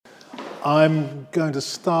I'm going to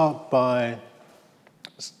start by,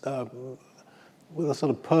 with a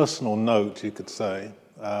sort of personal note, you could say,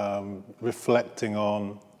 reflecting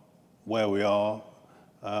on where we are.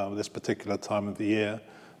 This particular time of the year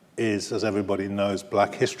is, as everybody knows,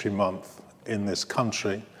 Black History Month in this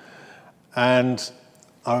country. And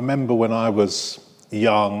I remember when I was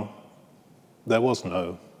young, there was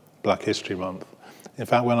no Black History Month. In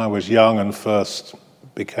fact, when I was young and first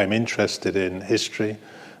became interested in history,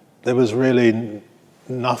 there was really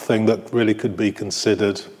nothing that really could be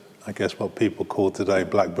considered, I guess, what people call today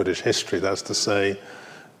Black British history. That's to say,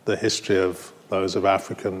 the history of those of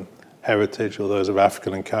African heritage or those of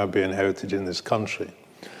African and Caribbean heritage in this country.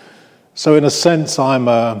 So in a sense, I'm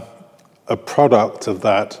a product of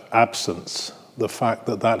that absence, the fact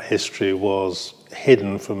that that history was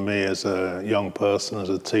hidden from me as a young person, as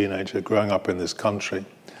a teenager, growing up in this country.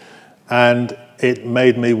 And it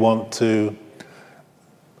made me want to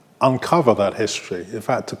uncover that history, in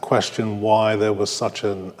fact, to question why there was such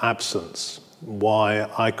an absence, why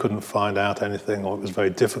I couldn't find out anything, or it was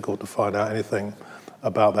very difficult to find out anything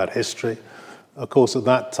about that history. Of course, at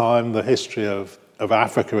that time, the history of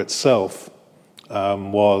Africa itself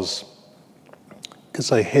was, you could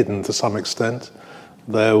say, hidden to some extent.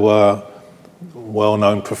 There were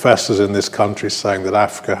well-known professors in this country saying that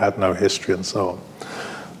Africa had no history and so on.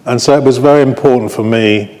 And so it was very important for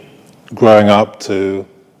me, growing up, to,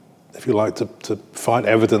 if you like, to find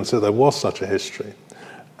evidence that there was such a history.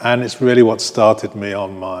 And it's really what started me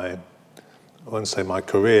on my, I won't say my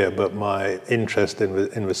career, but my interest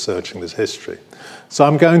in researching this history. So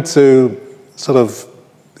I'm going to sort of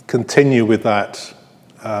continue with that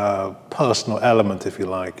personal element, if you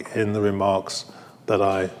like, in the remarks that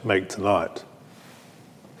I make tonight.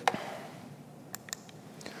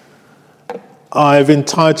 I've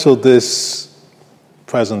entitled this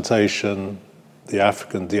presentation The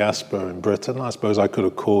African Diaspora in Britain. I suppose I could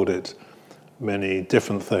have called it many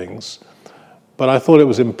different things, but I thought it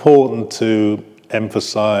was important to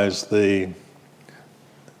emphasize the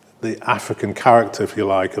African character, if you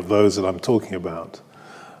like, of those that I'm talking about.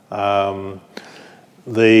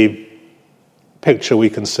 The picture we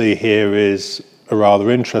can see here is a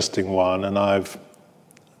rather interesting one, and I've,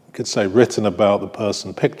 you could say, written about the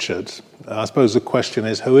person pictured. I suppose the question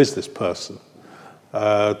is, who is this person?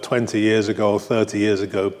 20 years ago, 30 years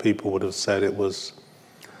ago, people would have said it was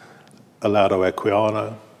Olaudah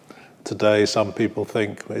Equiano. Today, some people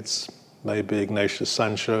think it's maybe Ignatius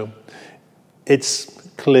Sancho. It's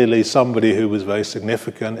clearly somebody who was very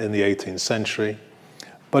significant in the 18th century,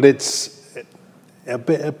 but it's a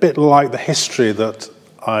bit like the history that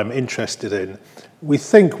I'm interested in. We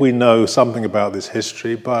think we know something about this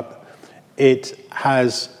history, but it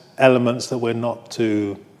has elements that we're not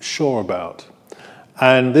too sure about.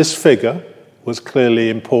 And this figure was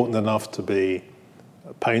clearly important enough to be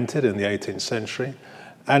painted in the 18th century.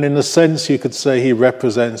 And in a sense, you could say he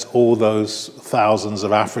represents all those thousands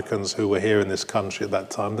of Africans who were here in this country at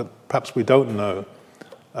that time that perhaps we don't know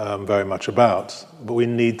very much about, but we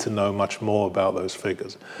need to know much more about those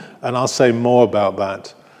figures. And I'll say more about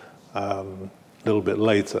that a little bit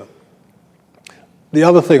later. The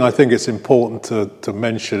other thing I think it's important to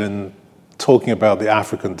mention in talking about the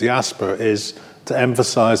African diaspora is to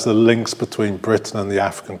emphasize the links between Britain and the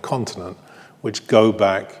African continent, which go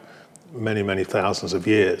back many, many thousands of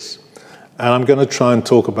years. And I'm going to try and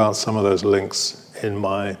talk about some of those links in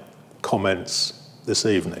my comments this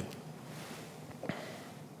evening.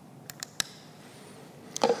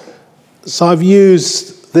 So I've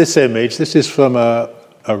used this image. This is from a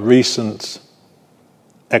recent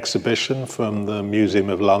exhibition from the Museum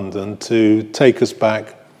of London to take us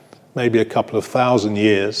back maybe a couple of thousand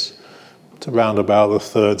years to round about the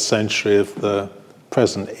 3rd century of the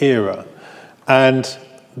present era. And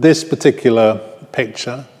this particular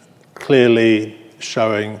picture, clearly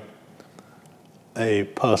showing a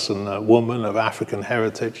person, a woman of African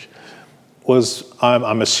heritage, was,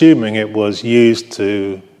 I'm assuming it was used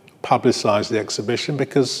to publicize the exhibition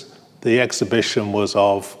because the exhibition was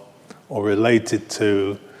of or related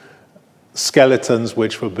to skeletons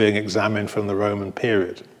which were being examined from the Roman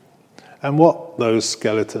period. And what those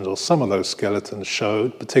skeletons, or some of those skeletons,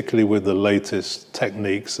 showed, particularly with the latest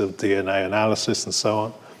techniques of DNA analysis and so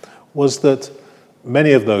on, was that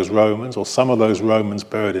many of those Romans, or some of those Romans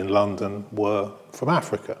buried in London, were from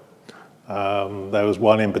Africa. There was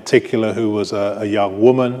one in particular who was a young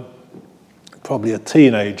woman, probably a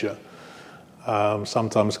teenager,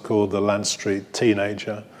 sometimes called the Lant Street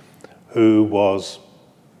teenager, who was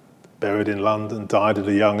buried in London, died at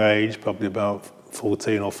a young age, probably about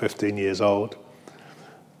 14 or 15 years old.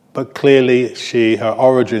 But clearly her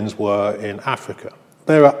origins were in Africa.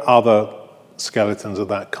 There are other skeletons of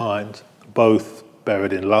that kind, both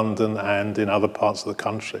buried in London and in other parts of the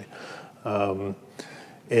country. On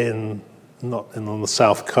the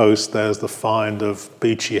south coast, there's the find of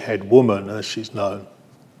Beachy Head Woman, as she's known,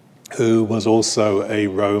 who was also a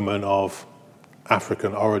Roman of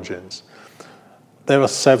African origins. There are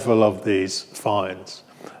several of these finds.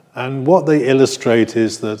 And what they illustrate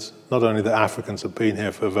is that not only the Africans have been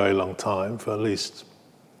here for a very long time, for at least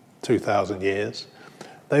 2,000 years,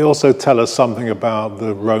 they also tell us something about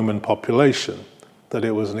the Roman population, that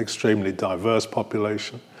it was an extremely diverse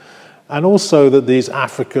population, and also that these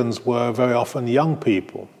Africans were very often young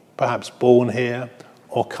people, perhaps born here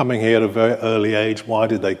or coming here at a very early age. Why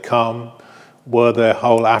did they come? Were their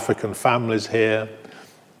whole African families here?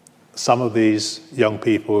 Some of these young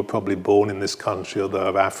people were probably born in this country, although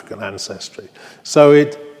of African ancestry. So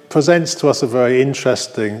it presents to us a very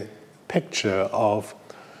interesting picture of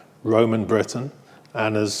Roman Britain,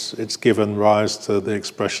 and as it's given rise to the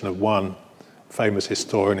expression of one famous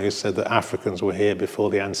historian who said that Africans were here before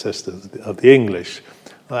the ancestors of the English.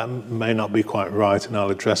 That may not be quite right, and I'll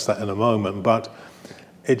address that in a moment, but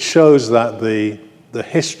it shows that the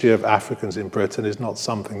history of Africans in Britain is not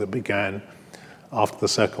something that began after the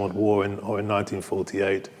Second World War or in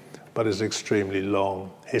 1948, but is an extremely long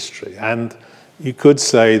history. And you could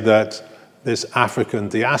say that this African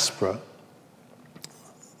diaspora,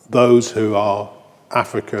 those who are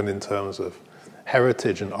African in terms of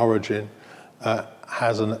heritage and origin,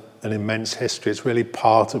 has an immense history. It's really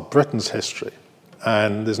part of Britain's history.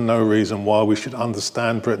 And there's no reason why we should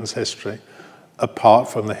understand Britain's history apart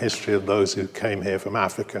from the history of those who came here from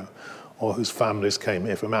Africa or whose families came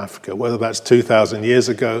here from Africa, whether that's 2,000 years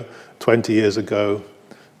ago, 20 years ago,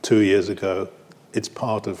 2 years ago. It's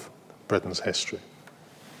part of Britain's history.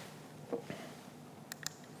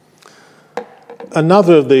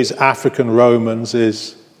 Another of these African Romans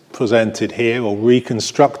is presented here, or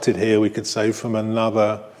reconstructed here, we could say, from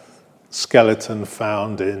another skeleton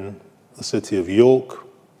found in the city of York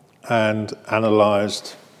and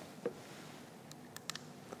analysed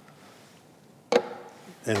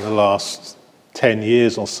in the last 10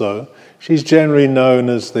 years or so. She's generally known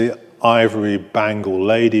as the Ivory Bangle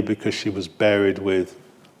Lady because she was buried with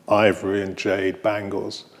ivory and jade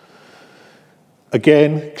bangles.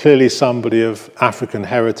 Again, clearly somebody of African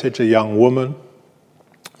heritage, a young woman.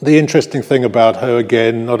 The interesting thing about her,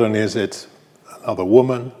 again, not only is it another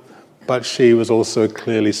woman, but she was also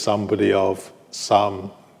clearly somebody of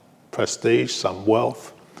some prestige, some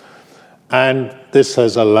wealth. And this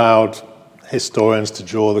has allowed historians to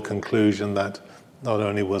draw the conclusion that not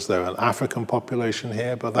only was there an African population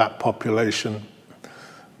here, but that population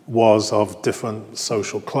was of different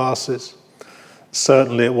social classes.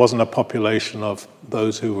 Certainly it wasn't a population of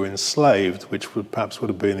those who were enslaved, which would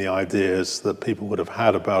have been the ideas that people would have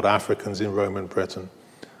had about Africans in Roman Britain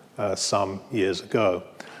some years ago.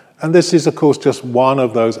 And this is, of course, just one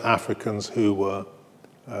of those Africans who were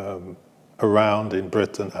around in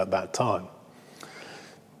Britain at that time.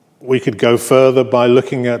 We could go further by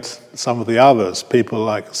looking at some of the others, people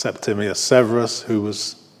like Septimius Severus, who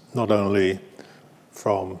was not only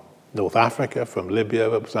from North Africa, from Libya,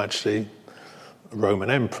 but was actually a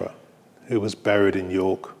Roman emperor who was buried in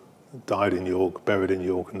York, died in York, buried in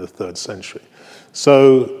York in the 3rd century.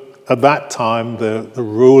 So at that time, the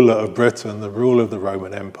ruler of Britain, the ruler of the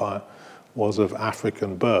Roman Empire, was of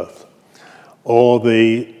African birth. Or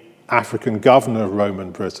the African governor of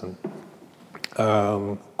Roman Britain,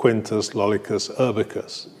 Quintus Lollicus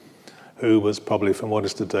Urbicus, who was probably from what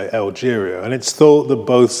is today Algeria. And it's thought that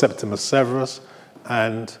both Septimius Severus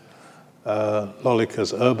and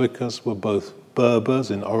Lollicus Urbicus were both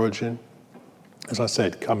Berbers in origin, as I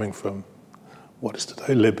said, coming from what is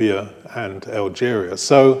today Libya and Algeria.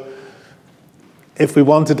 So if we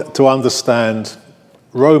wanted to understand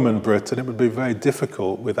Roman Britain, it would be very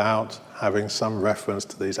difficult without having some reference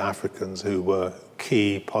to these Africans who were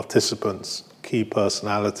key participants, key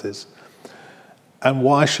personalities. And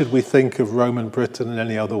why should we think of Roman Britain in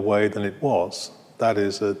any other way than it was? That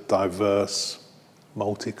is a diverse,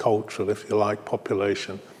 multicultural, if you like,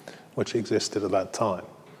 population which existed at that time.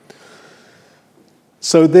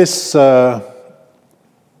 So this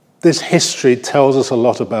history tells us a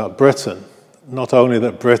lot about Britain. Not only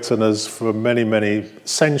that Britain has for many, many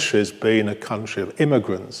centuries been a country of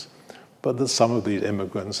immigrants, but that some of these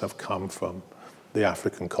immigrants have come from the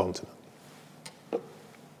African continent.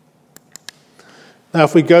 Now,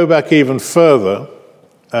 if we go back even further,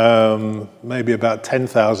 maybe about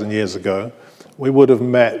 10,000 years ago, we would have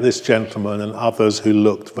met this gentleman and others who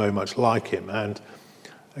looked very much like him. And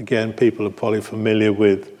again, people are probably familiar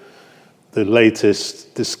with the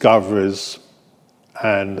latest discoveries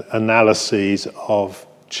and analyses of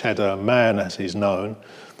Cheddar Man, as he's known.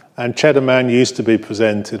 And Cheddar Man used to be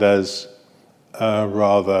presented as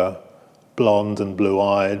rather blonde and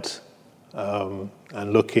blue-eyed, and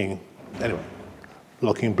looking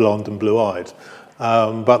blonde and blue-eyed.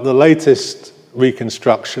 But the latest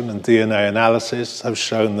reconstruction and DNA analysis have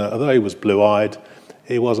shown that although he was blue-eyed,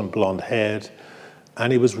 he wasn't blonde-haired,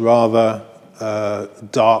 and he was rather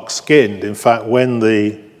dark-skinned. In fact, when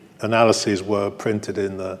the analyses were printed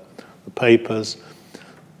in the papers,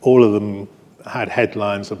 all of them had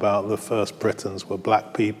headlines about the first Britons were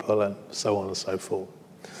black people and so on and so forth.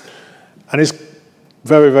 And it's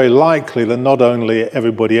very, very likely that not only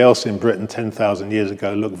everybody else in Britain 10,000 years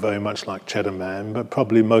ago looked very much like Cheddar Man, but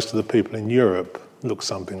probably most of the people in Europe looked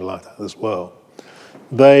something like that as well.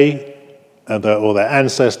 They, or their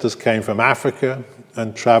ancestors, came from Africa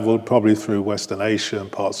and traveled probably through Western Asia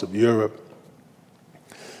and parts of Europe.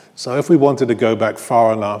 So if we wanted to go back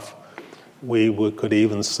far enough, we could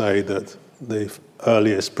even say that the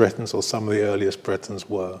earliest Britons, or some of the earliest Britons,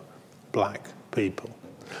 were black people.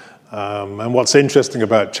 And what's interesting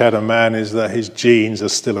about Cheddar Man is that his genes are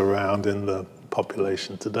still around in the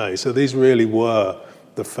population today. So these really were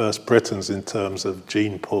the first Britons in terms of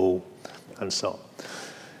gene pool and so on.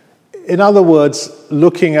 In other words,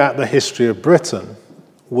 looking at the history of Britain,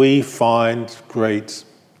 we find great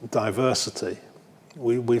diversity.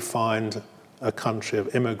 We find a country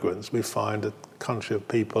of immigrants. We find a country of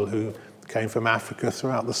people who came from Africa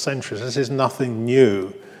throughout the centuries. This is nothing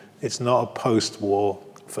new. It's not a post-war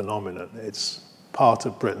phenomenon. It's part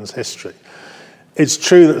of Britain's history. It's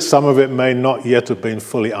true that some of it may not yet have been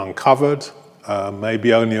fully uncovered.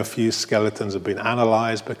 Maybe only a few skeletons have been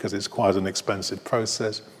analyzed because it's quite an expensive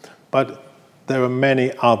process. But there are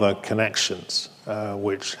many other connections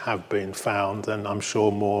which have been found, and I'm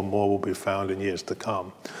sure more and more will be found in years to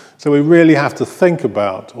come. So we really have to think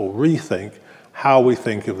about, or rethink, how we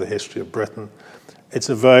think of the history of Britain. It's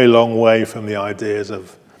a very long way from the ideas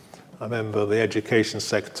of, I remember the Education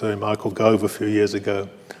Secretary, Michael Gove, a few years ago,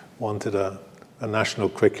 wanted a national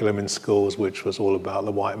curriculum in schools which was all about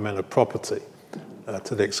the white men of property,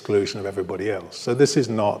 to the exclusion of everybody else. So this is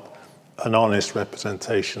not an honest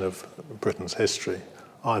representation of Britain's history,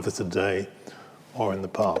 either today or in the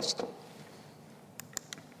past.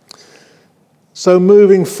 So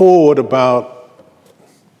moving forward about,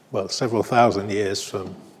 several thousand years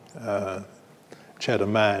from Cheddar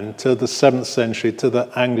Man to the 7th century, to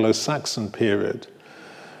the Anglo-Saxon period.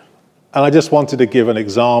 And I just wanted to give an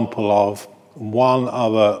example of one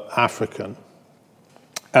other African,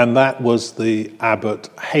 and that was the abbot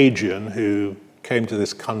Hadrian, who came to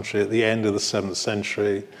this country at the end of the 7th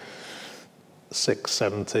century,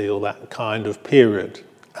 670 or that kind of period.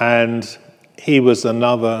 And he was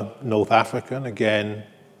another North African. Again,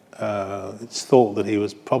 it's thought that he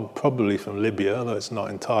was probably from Libya, although it's not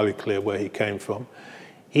entirely clear where he came from.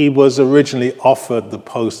 He was originally offered the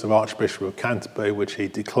post of Archbishop of Canterbury, which he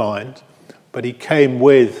declined, but he came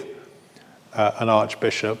with an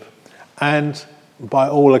archbishop, and by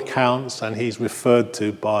all accounts, and he's referred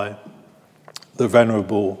to by the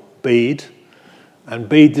Venerable Bede, and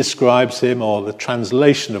Bede describes him, or the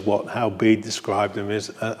translation of how Bede described him is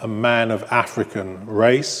a man of African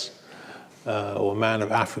race, or a man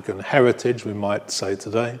of African heritage, we might say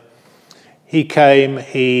today. He came,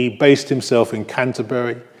 he based himself in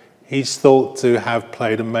Canterbury. He's thought to have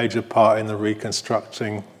played a major part in the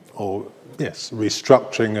restructuring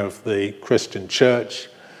of the Christian church,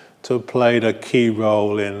 to have played a key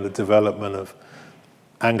role in the development of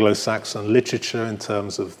Anglo-Saxon literature in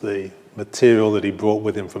terms of the material that he brought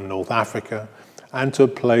with him from North Africa, and to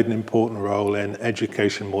have played an important role in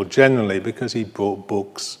education more generally because he brought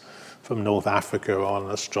books from North Africa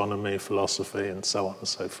on astronomy, philosophy, and so on and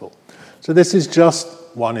so forth. So this is just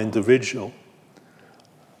one individual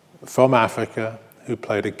from Africa who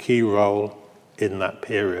played a key role in that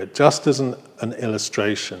period, just as an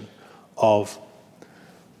illustration of,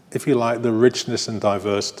 if you like, the richness and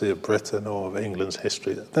diversity of Britain or of England's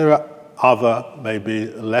history. There are other, maybe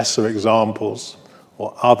lesser examples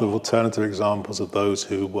or other alternative examples of those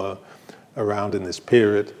who were around in this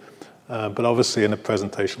period. But obviously in a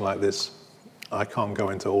presentation like this, I can't go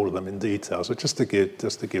into all of them in detail. So just to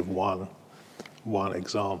give one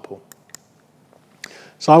example.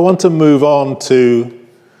 So I want to move on to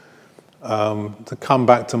come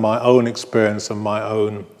back to my own experience and my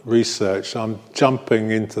own research. I'm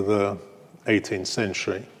jumping into the 18th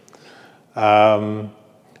century.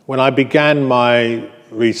 When I began my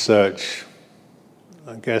research,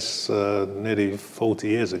 I guess nearly 40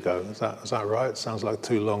 years ago, is that right? It sounds like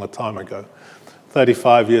too long a time ago.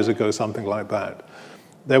 35 years ago, something like that.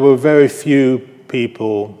 There were very few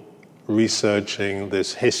people researching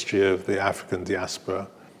this history of the African diaspora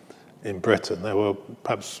in Britain. There were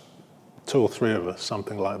perhaps 2 or 3 of us,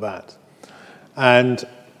 something like that. And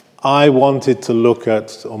I wanted to look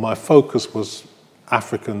at, or my focus was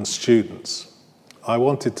African students. I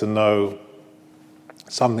wanted to know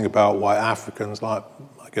something about why Africans, like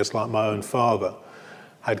my own father,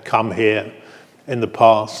 had come here in the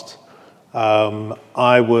past.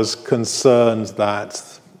 I was concerned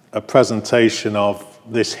that a presentation of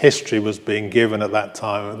this history was being given at that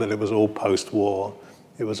time, that it was all post-war,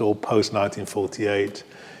 it was all post-1948.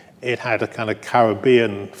 It had a kind of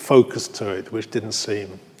Caribbean focus to it, which didn't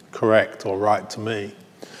seem correct or right to me.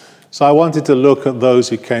 So I wanted to look at those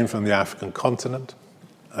who came from the African continent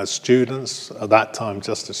as students, at that time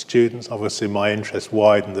just as students. Obviously my interest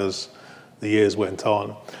widened as the years went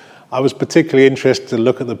on. I was particularly interested to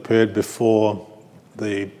look at the period before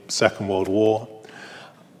the Second World War.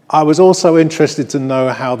 I was also interested to know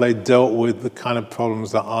how they dealt with the kind of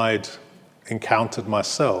problems that I'd encountered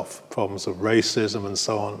myself, problems of racism and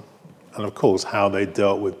so on, and of course how they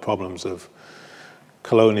dealt with problems of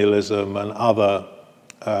colonialism and other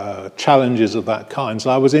challenges of that kind. So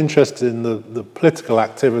I was interested in the political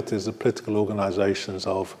activities, the political organizations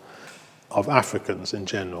of Africans in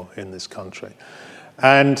general in this country.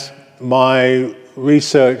 And my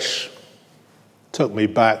research took me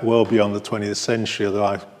back well beyond the 20th century,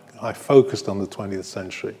 although I focused on the 20th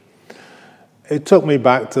century. It took me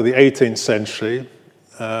back to the 18th century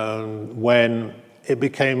when it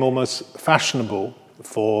became almost fashionable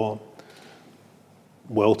for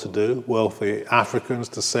well-to-do, wealthy Africans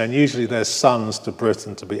to send usually their sons to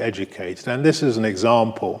Britain to be educated. And this is an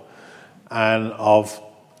example of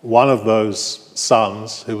one of those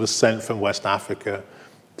sons who was sent from West Africa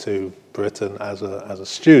to Britain as a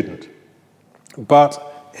student.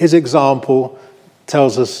 But his example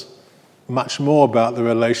tells us much more about the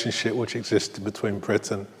relationship which existed between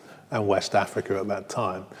Britain and West Africa at that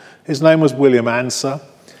time. His name was William Ansah.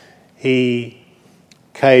 He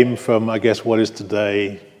came from, I guess, what is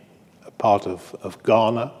today a part of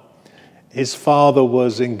Ghana. His father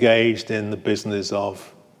was engaged in the business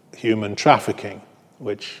of human trafficking,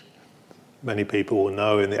 which many people will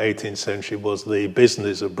know in the 18th century was the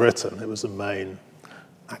business of Britain. It was the main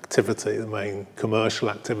activity, the main commercial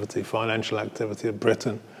activity, financial activity of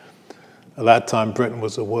Britain. At that time, Britain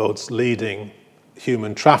was the world's leading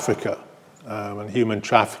human trafficker, and human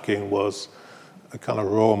trafficking was a kind of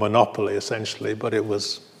raw monopoly, essentially, but it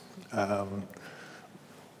was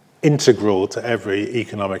integral to every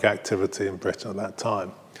economic activity in Britain at that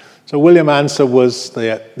time. So William Ansah was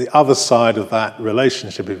the other side of that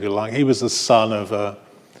relationship, if you like. He was the son of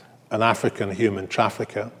an African human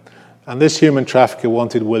trafficker, and this human trafficker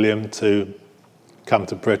wanted William to come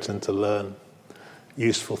to Britain to learn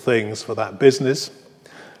useful things for that business.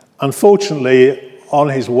 Unfortunately, on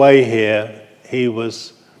his way here, he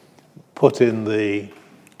was put in the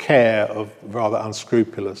care of a rather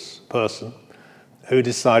unscrupulous person who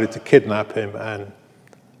decided to kidnap him and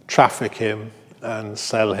traffic him and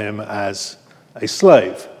sell him as a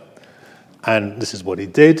slave. And this is what he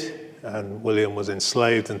did, and William was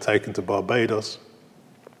enslaved and taken to Barbados.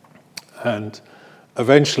 And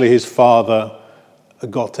eventually his father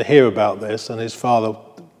got to hear about this, and his father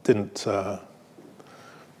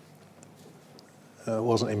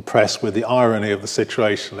wasn't impressed with the irony of the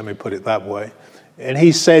situation, let me put it that way. And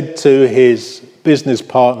he said to his business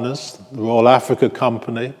partners, the Royal Africa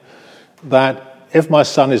Company, that if my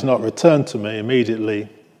son is not returned to me immediately,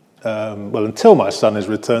 until my son is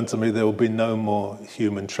returned to me, there will be no more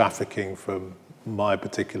human trafficking from my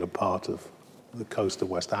particular part of the coast of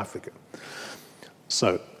West Africa.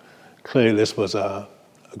 So clearly this was a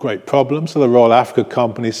great problem. So the Royal Africa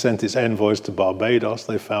Company sent its envoys to Barbados.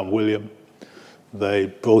 They found William. They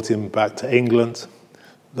brought him back to England.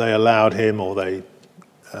 They allowed him, or they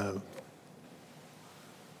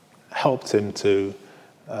helped him to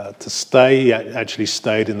stay. He actually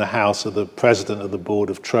stayed in the house of the president of the Board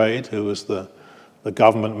of Trade, who was the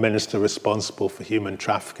government minister responsible for human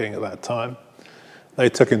trafficking at that time. They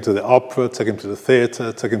took him to the opera, took him to the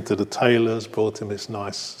theatre, took him to the tailors, brought him this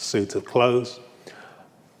nice suit of clothes.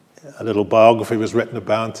 A little biography was written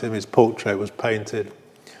about him, his portrait was painted,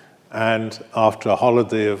 and after a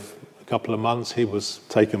holiday of a couple of months, he was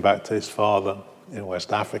taken back to his father in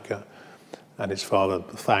West Africa, and his father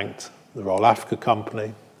thanked the Royal Africa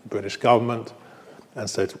Company, the British government, and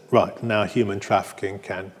said, right, now human trafficking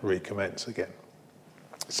can recommence again.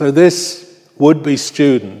 So this would-be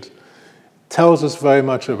student tells us very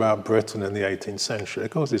much about Britain in the 18th century.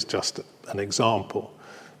 Of course, it's just an example,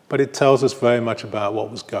 but it tells us very much about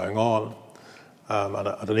what was going on.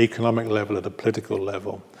 at an economic level, at a political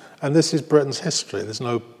level. And this is Britain's history. There's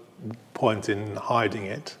no point in hiding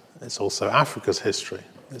it. It's also Africa's history.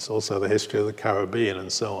 It's also the history of the Caribbean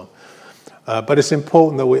and so on. But it's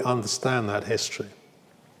important that we understand that history.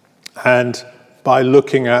 And by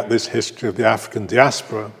looking at this history of the African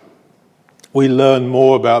diaspora, we learn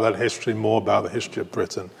more about that history, more about the history of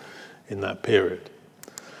Britain in that period.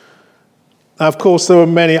 Now, of course, there were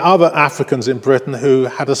many other Africans in Britain who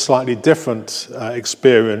had a slightly different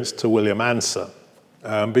experience to William Ansell,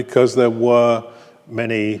 because there were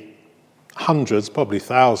many hundreds, probably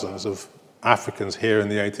thousands of Africans here in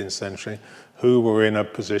the 18th century who were in a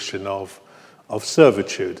position of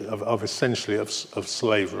servitude, of essentially of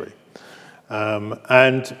slavery.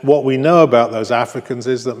 And what we know about those Africans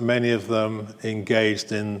is that many of them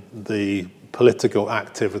engaged in the political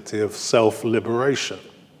activity of self-liberation.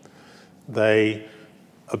 They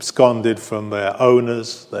absconded from their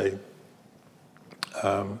owners, they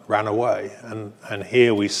ran away. And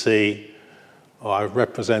here we see, I've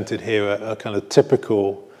represented here a kind of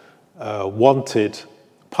typical wanted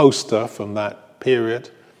poster from that period.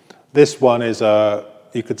 This one is,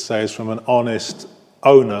 you could say, is from an honest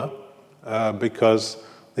owner, because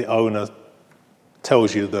the owner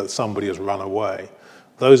tells you that somebody has run away.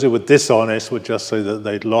 Those who were dishonest would just say that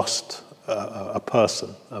they'd lost a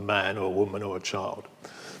person, a man or a woman or a child.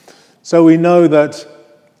 So we know that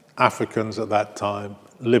Africans at that time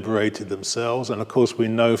liberated themselves, and of course we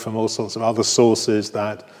know from all sorts of other sources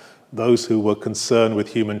that those who were concerned with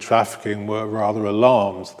human trafficking were rather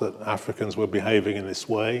alarmed that Africans were behaving in this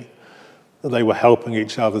way, that they were helping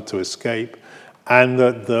each other to escape, and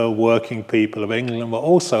that the working people of England were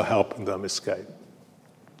also helping them escape.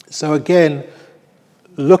 So again,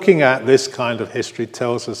 looking at this kind of history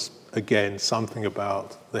tells us, again, something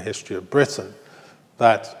about the history of Britain,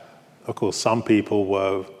 that, of course, some people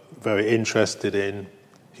were very interested in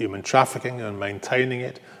human trafficking and maintaining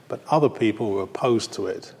it, but other people were opposed to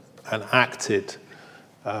it and acted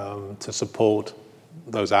to support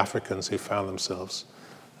those Africans who found themselves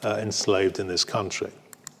enslaved in this country.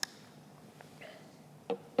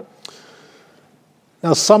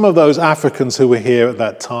 Now, some of those Africans who were here at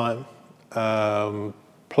that time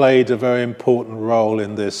played a very important role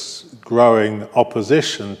in this growing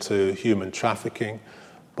opposition to human trafficking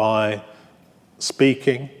by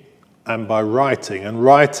speaking and by writing. And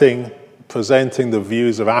writing, presenting the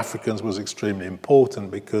views of Africans, was extremely important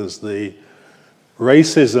because the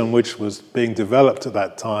racism which was being developed at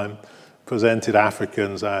that time presented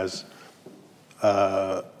Africans as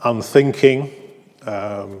unthinking,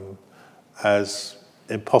 as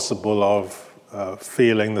impossible of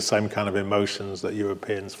feeling the same kind of emotions that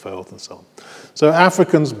Europeans felt and so on. So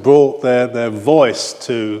Africans brought their voice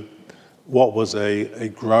to what was a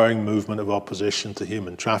growing movement of opposition to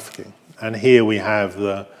human trafficking. And here we have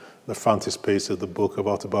the frontispiece of the book of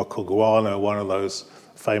Ottobah Cugoano, one of those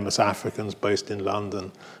famous Africans based in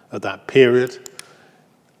London at that period.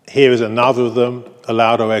 Here is another of them,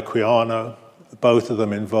 Olaudah Equiano, both of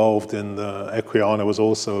them involved in Equiano was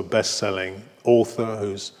also a best-selling author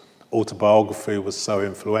whose autobiography was so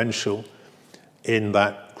influential in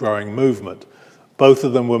that growing movement. Both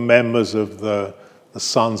of them were members of the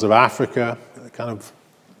Sons of Africa, a kind of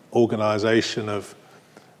organization of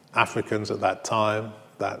Africans at that time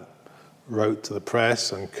that wrote to the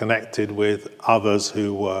press and connected with others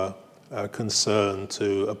who were concerned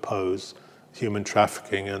to oppose human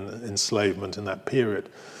trafficking and enslavement in that period.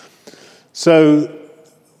 So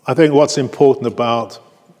I think what's important about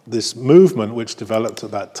this movement which developed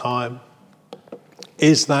at that time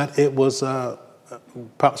is that it was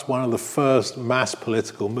perhaps one of the first mass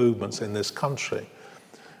political movements in this country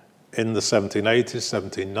in the 1780s,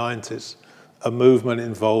 1790s, a movement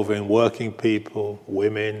involving working people,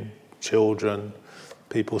 women, children,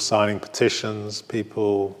 people signing petitions,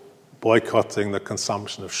 people boycotting the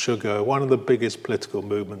consumption of sugar, one of the biggest political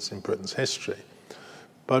movements in Britain's history.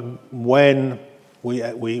 But when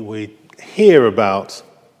we hear about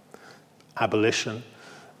abolition,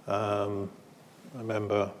 I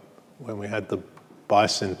remember when we had the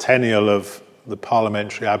bicentennial of the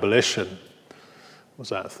parliamentary abolition, was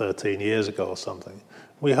that 13 years ago or something?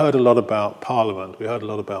 We heard a lot about Parliament, we heard a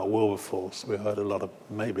lot about Wilberforce, we heard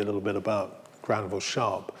maybe a little bit about Granville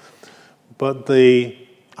Sharp. But the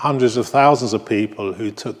hundreds of thousands of people who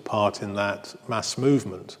took part in that mass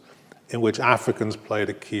movement, in which Africans played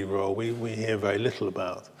a key role, we hear very little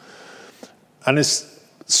about. And it's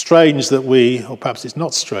strange that or perhaps it's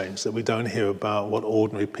not strange, that we don't hear about what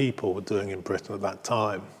ordinary people were doing in Britain at that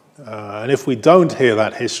time. And if we don't hear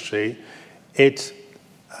that history, it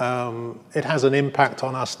has an impact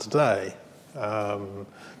on us today,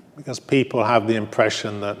 because people have the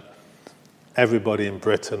impression that everybody in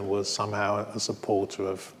Britain was somehow a supporter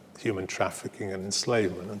of human trafficking and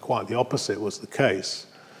enslavement, and quite the opposite was the case.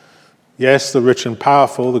 Yes, the rich and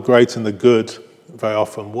powerful, the great and the good, very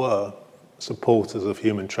often were supporters of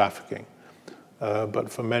human trafficking,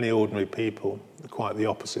 but for many ordinary people, quite the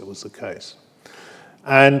opposite was the case.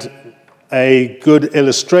 And a good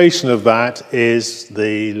illustration of that is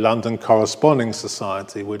the London Corresponding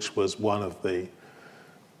Society, which was one of the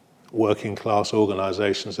working class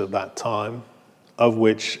organisations at that time, of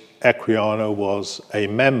which Equiano was a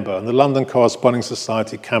member. And the London Corresponding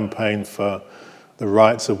Society campaigned for the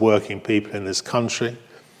rights of working people in this country.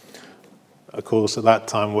 Of course, at that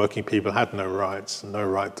time, working people had no rights, no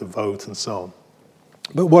right to vote and so on.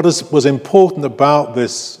 But what was important about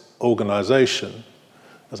this organisation,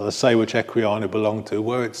 as I say, which Equiano belonged to,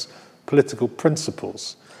 were its political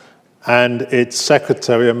principles. And its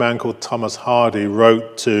secretary, a man called Thomas Hardy,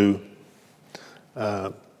 wrote to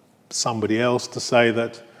somebody else to say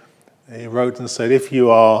that, he wrote and said, if you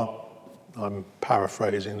are, I'm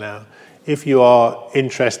paraphrasing now, if you are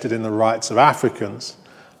interested in the rights of Africans,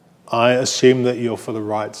 I assume that you're for the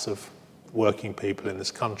rights of working people in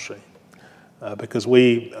this country. Because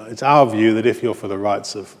it's our view that if you're for the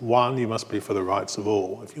rights of one, you must be for the rights of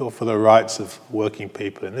all. If you're for the rights of working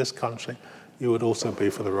people in this country, you would also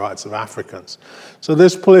be for the rights of Africans. So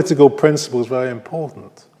this political principle is very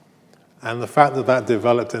important. And the fact that that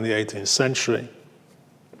developed in the 18th century,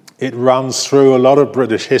 it runs through a lot of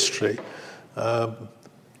British history,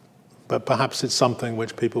 but perhaps it's something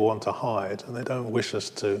which people want to hide, and they don't wish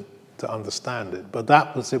us to understand it. But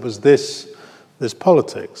it was this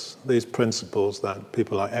politics, these principles, that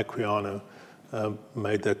people like Equiano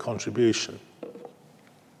made their contribution.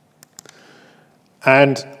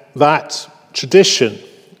 And that tradition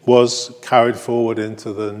was carried forward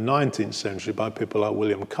into the 19th century by people like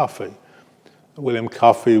William Cuffy. William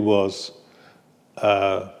Cuffy was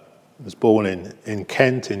born in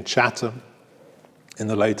Kent, in Chatham, in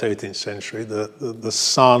the late 18th century, the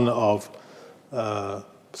son of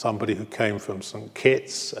somebody who came from St.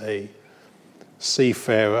 Kitts, a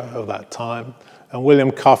seafarer of that time. And William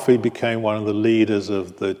Cuffy became one of the leaders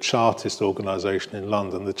of the Chartist organisation in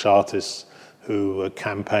London, the Chartists who were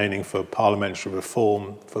campaigning for parliamentary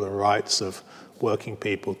reform, for the rights of working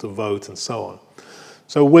people to vote and so on.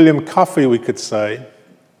 So William Cuffy, we could say,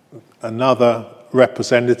 another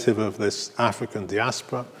representative of this African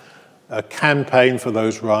diaspora, campaigned for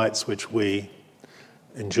those rights which we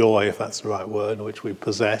enjoy, if that's the right word, which we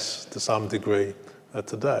possess to some degree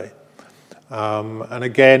today. And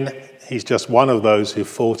again, he's just one of those who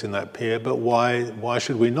fought in that period, but why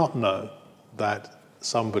should we not know that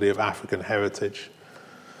somebody of African heritage,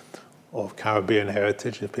 or of Caribbean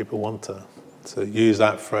heritage, if people want to use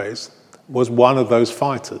that phrase, was one of those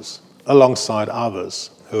fighters, alongside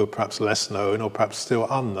others who are perhaps less known or perhaps still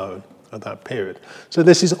unknown at that period. So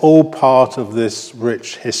this is all part of this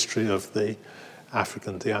rich history of the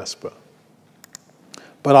African diaspora.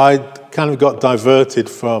 But I kind of got diverted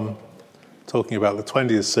from talking about the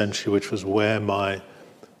 20th century, which was where my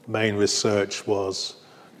main research was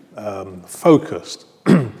focused.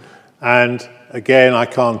 And again, I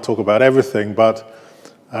can't talk about everything, but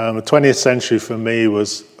the 20th century for me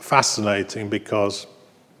was fascinating because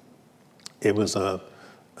it was a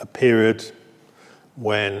period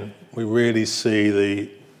when we really see the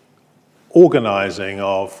organizing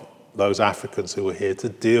of those Africans who were here to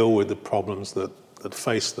deal with the problems that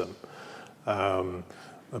faced them.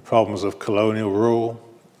 The problems of colonial rule,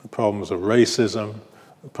 the problems of racism,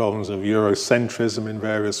 the problems of Eurocentrism in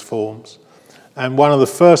various forms. And one of the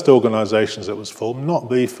first organizations that was formed, not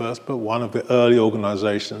the first, but one of the early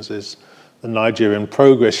organizations, is the Nigerian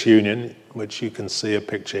Progress Union, which you can see a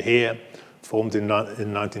picture here, formed in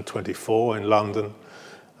 1924 in London.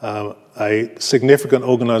 A significant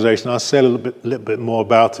organization. I'll say a little bit more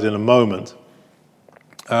about it in a moment.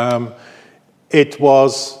 It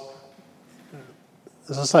was,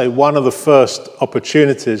 as I say, one of the first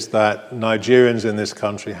opportunities that Nigerians in this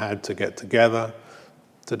country had to get together,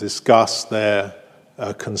 to discuss their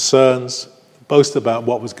concerns, both about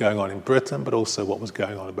what was going on in Britain, but also what was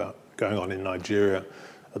going on in Nigeria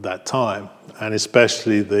at that time, and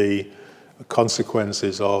especially the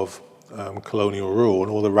consequences of colonial rule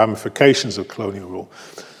and all the ramifications of colonial rule.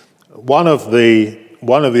 One of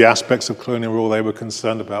the aspects of colonial rule they were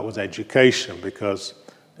concerned about was education, because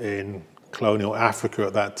in colonial Africa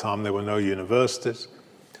at that time there were no universities.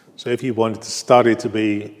 So if you wanted to study to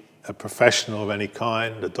be a professional of any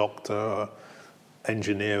kind, a doctor, or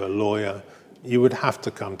engineer, a lawyer, you would have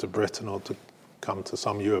to come to Britain or to come to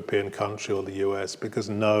some European country or the US, because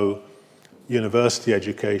no university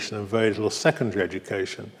education and very little secondary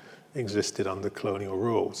education existed under colonial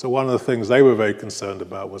rule. So one of the things they were very concerned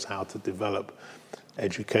about was how to develop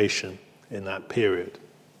education in that period.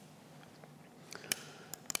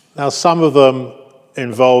 Now, some of them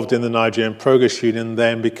involved in the Nigerian Progress Union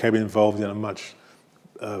then became involved in a much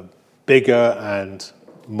bigger and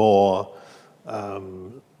more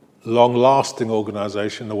long-lasting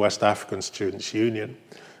organization, the West African Students' Union.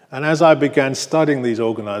 And as I began studying these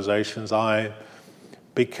organizations, it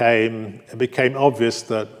became obvious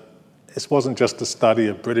that this wasn't just a study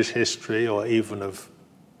of British history or even of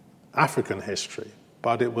African history,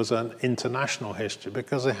 but it was an international history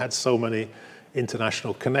because it had so many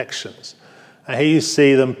international connections. And here you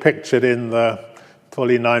see them pictured in the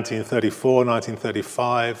probably 1934,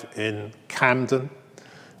 1935 in Camden.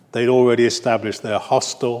 They'd already established their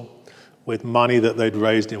hostel with money that they'd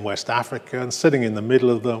raised in West Africa. And sitting in the middle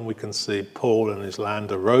of them, we can see Paul and his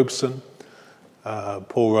lander Robeson.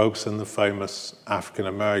 Paul Robeson, the famous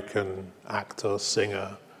African-American actor,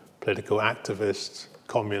 singer, political activist,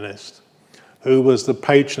 communist, who was the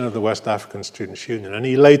patron of the West African Students' Union. And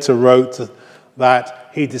he later wrote that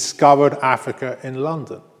he discovered Africa in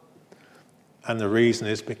London. And the reason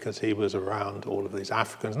is because he was around all of these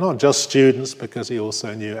Africans, not just students, because he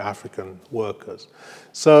also knew African workers.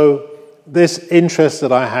 So this interest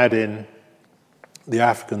that I had in the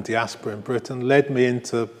African diaspora in Britain led me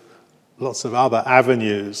into lots of other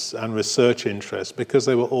avenues and research interests because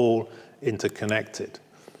they were all interconnected.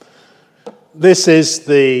 This is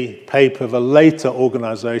the paper of a later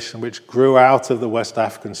organization which grew out of the West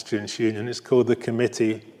African Students' Union. It's called the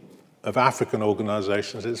Committee of African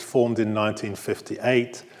Organizations. It's formed in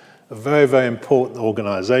 1958, a very, very important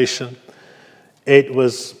organization. It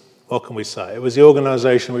was, what can we say? It was the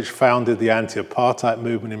organization which founded the anti-apartheid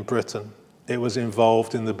movement in Britain. It was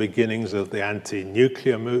involved in the beginnings of the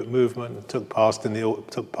anti-nuclear movement, took part in the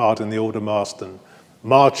Aldermaston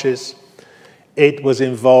marches. It was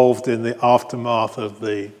involved in the aftermath of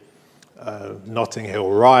the Notting Hill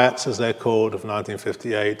riots, as they're called, of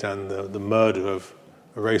 1958, and the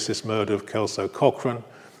racist murder of Kelso Cochrane.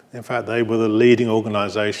 In fact, they were the leading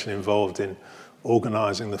organization involved in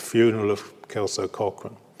organizing the funeral of Kelso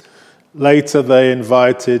Cochrane. Later, they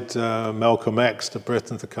invited Malcolm X to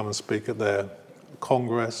Britain to come and speak at their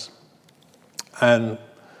Congress. And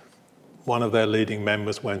one of their leading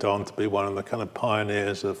members went on to be one of the kind of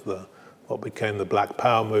pioneers of what became the Black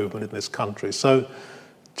Power movement in this country. So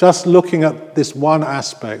just looking at this one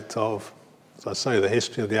aspect of, as I say, the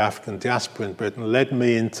history of the African diaspora in Britain led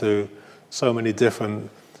me into so many different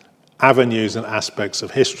avenues and aspects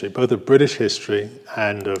of history, both of British history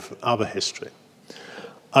and of other history.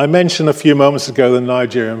 I mentioned a few moments ago the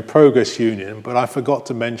Nigerian Progress Union, but I forgot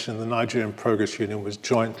to mention the Nigerian Progress Union was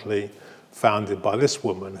jointly founded by this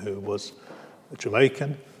woman who was a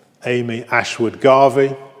Jamaican, Amy Ashwood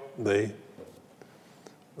Garvey, the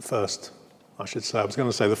first, I should say, I was going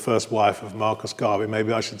to say the first wife of Marcus Garvey.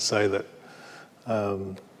 Maybe I should say that,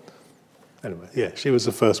 she was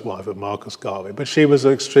the first wife of Marcus Garvey. But she was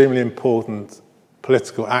an extremely important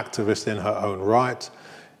political activist in her own right.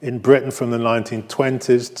 In Britain from the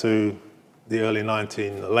 1920s to the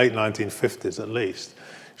late 1950s at least.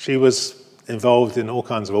 She was involved in all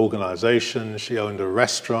kinds of organizations. She owned a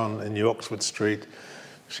restaurant in New Oxford Street.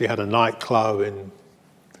 She had a nightclub in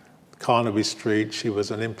Carnaby Street. She was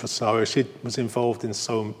an impresario. She was involved in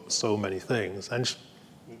so many things. And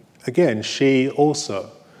again, she also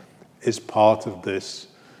is part of this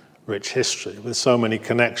rich history with so many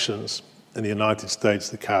connections in the United States,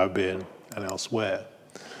 the Caribbean, and elsewhere.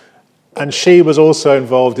 And she was also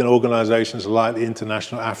involved in organizations like the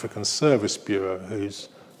International African Service Bureau, whose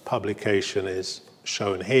publication is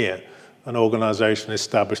shown here, an organization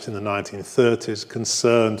established in the 1930s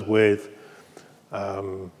concerned with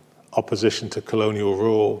opposition to colonial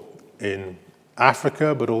rule in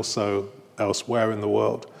Africa, but also elsewhere in the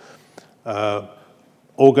world,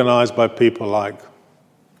 organized by people like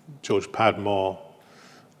George Padmore,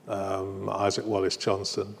 Isaac Wallace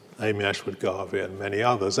Johnson, Amy Ashwood Garvey, and many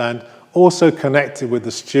others, and also connected with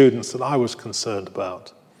the students that I was concerned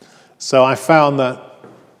about. So I found that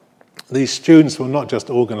these students were not just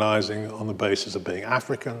organizing on the basis of being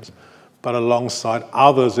Africans, but alongside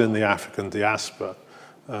others in the African diaspora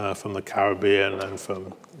from the Caribbean and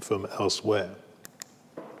from elsewhere.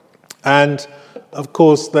 And of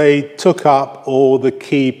course, they took up all the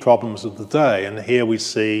key problems of the day. And here we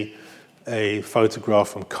see a photograph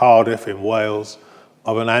from Cardiff in Wales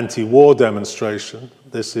of an anti-war demonstration.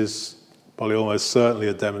 This is probably almost certainly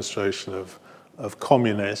a demonstration of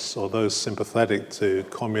communists or those sympathetic to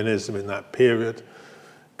communism in that period,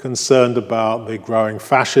 concerned about the growing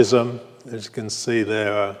fascism as you can see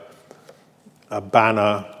there, a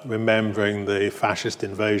banner remembering the fascist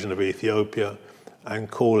invasion of Ethiopia and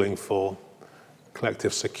calling for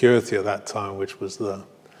collective security at that time, which was the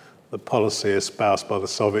policy espoused by the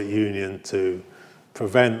Soviet Union to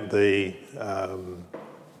prevent the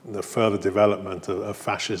further development of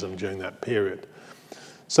fascism during that period.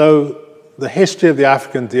 So the history of the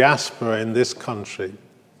African diaspora in this country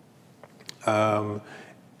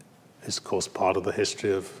is, of course, part of the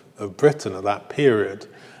history of Britain at that period.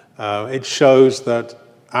 It shows that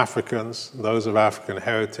Africans, those of African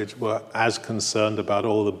heritage, were as concerned about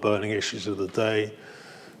all the burning issues of the day,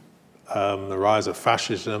 the rise of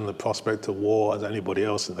fascism, the prospect of war, as anybody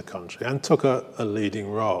else in the country, and took a leading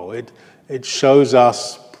role. It shows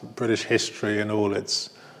us British history in all its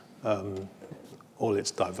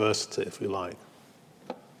diversity, if you like.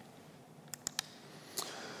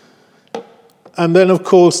 And then, of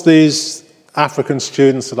course, these African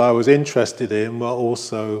students that I was interested in were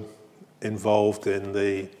also involved in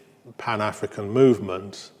the Pan-African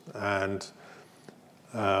movement, and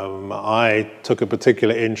I took a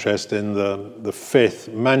particular interest in the fifth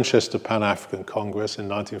Manchester Pan-African Congress in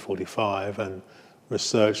 1945 and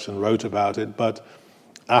researched and wrote about it, but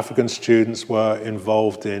African students were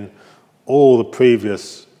involved in all the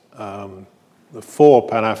previous the four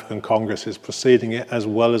Pan-African Congresses preceding it, as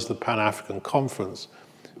well as the Pan-African Conference,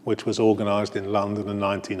 which was organized in London in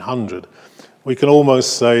 1900. We can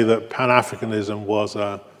almost say that Pan-Africanism was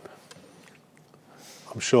I'm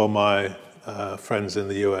sure my friends in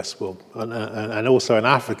the US will, and also in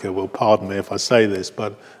Africa will pardon me if I say this,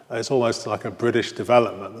 but it's almost like a British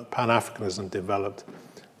development that Pan-Africanism developed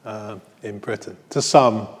in Britain to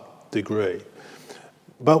some degree.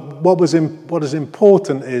 But what is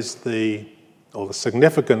important is the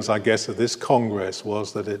significance, I guess, of this Congress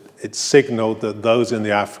was that it signaled that those in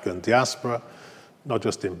the African diaspora, not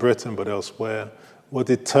just in Britain but elsewhere, were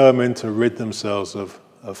determined to rid themselves of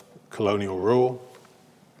colonial rule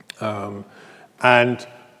and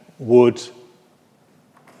would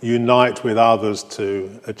unite with others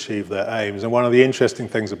to achieve their aims. And one of the interesting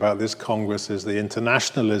things about this Congress is the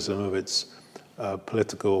internationalism of its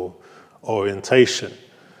political orientation.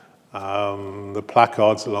 The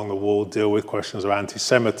placards along the wall deal with questions of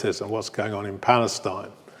anti-Semitism, what's going on in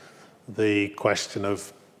Palestine, the question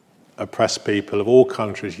of oppressed people of all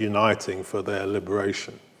countries uniting for their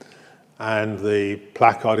liberation. And the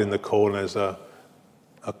placard in the corner is a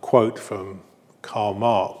quote from Karl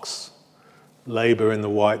Marx: "Labor in the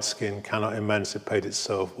white skin cannot emancipate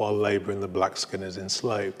itself while labor in the black skin is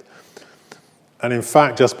enslaved." And in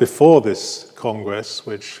fact, just before this Congress,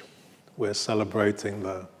 which we're celebrating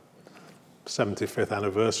the 75th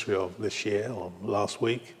anniversary of this year, or last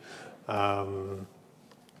week,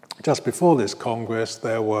 just before this Congress,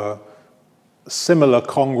 there were similar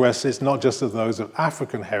congresses, not just of those of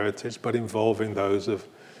African heritage, but involving those of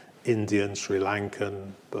Indian, Sri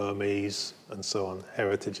Lankan, Burmese, and so on,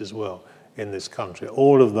 heritage as well in this country.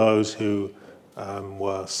 All of those who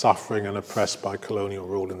were suffering and oppressed by colonial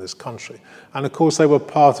rule in this country. And of course, they were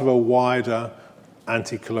part of a wider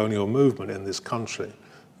anti-colonial movement in this country,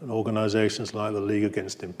 and organizations like the League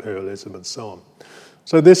Against Imperialism and so on.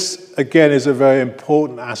 So this, again, is a very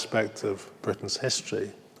important aspect of Britain's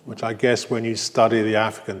history, which I guess when you study the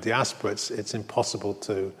African diaspora, it's impossible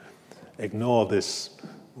to ignore this,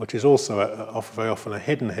 which is also very often a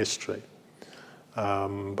hidden history.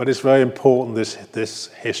 But it's very important this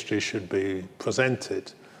history should be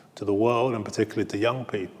presented to the world, and particularly to young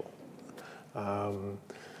people.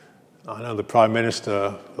 I know the Prime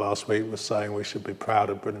Minister last week was saying we should be proud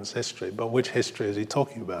of Britain's history, but which history is he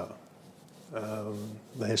talking about?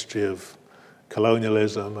 The history of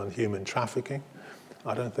colonialism and human trafficking?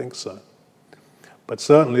 I don't think so. But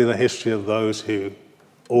certainly the history of those who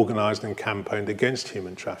organized and campaigned against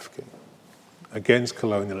human trafficking, against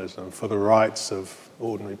colonialism, for the rights of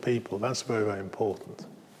ordinary people. That's very, very important.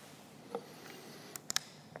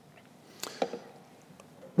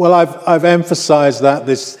 Well, I've emphasized that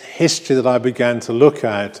this history that I began to look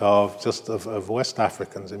at of West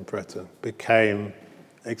Africans in Britain became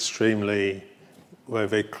extremely,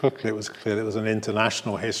 very quickly it was clear that it was an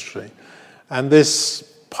international history. And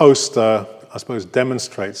this poster, I suppose,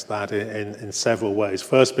 demonstrates that in several ways.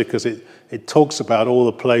 First, because it talks about all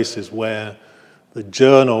the places where the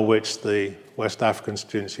journal which the West African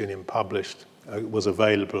Students' Union published was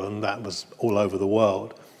available, and that was all over the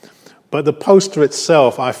world. But the poster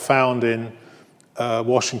itself I found in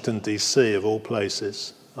Washington, D.C., of all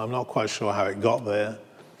places. I'm not quite sure how it got there,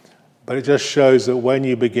 but it just shows that when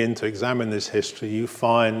you begin to examine this history, you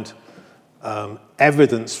find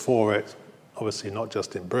evidence for it, obviously not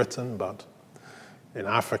just in Britain, but in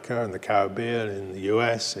Africa, in the Caribbean, in the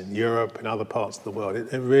US, in Europe, in other parts of the world.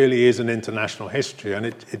 It really is an international history, and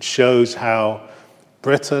it shows how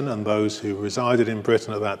Britain and those who resided in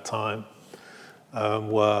Britain at that time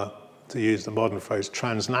were, to use the modern phrase,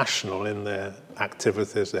 transnational in their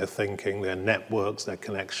activities, their thinking, their networks, their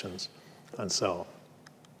connections, and so on.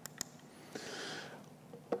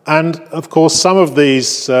 And, of course, some of these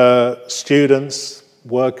students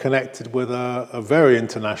were connected with a very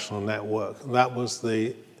international network. That was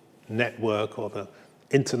the network or the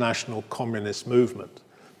International Communist Movement.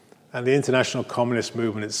 And the International Communist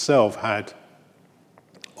Movement itself had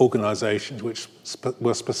organizations which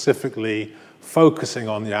were specifically focusing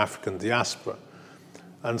on the African diaspora.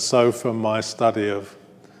 And so from my study of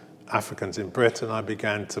Africans in Britain, I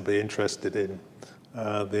began to be interested in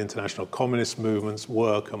the International Communist Movement's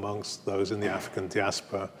work amongst those in the African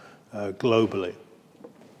diaspora globally.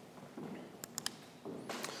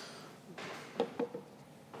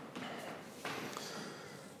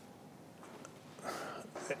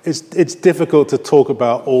 It's difficult to talk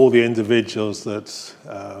about all the individuals that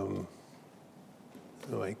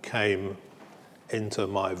came into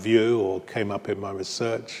my view or came up in my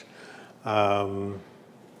research. And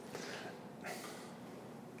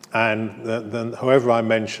then whoever I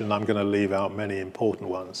mention, I'm going to leave out many important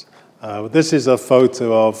ones. This is a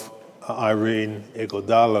photo of Irene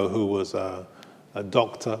Iguodalo, who was a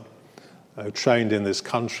doctor who trained in this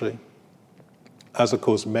country, as of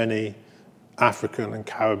course many African and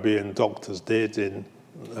Caribbean doctors did in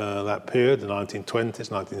that period, the 1920s,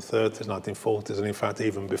 1930s, 1940s, and in fact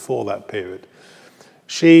even before that period.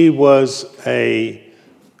 She was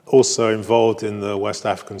also involved in the West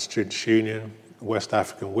African Students' Union, West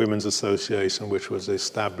African Women's Association, which was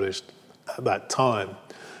established at that time.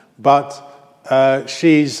 But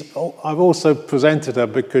I've also presented her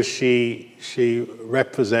because she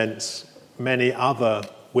represents many other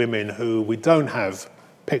women who we don't have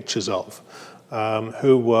pictures of,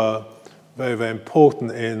 who were very, very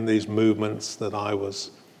important in these movements that I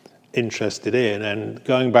was interested in. And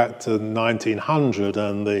going back to 1900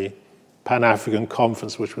 and the Pan-African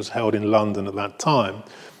Conference, which was held in London at that time,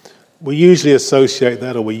 we usually associate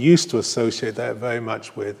that, or we used to associate that very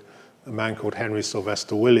much with a man called Henry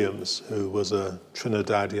Sylvester Williams, who was a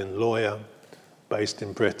Trinidadian lawyer based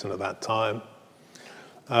in Britain at that time.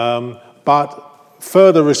 But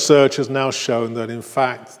further research has now shown that, in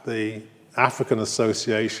fact, the African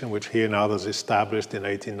Association, which he and others established in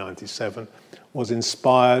 1897, was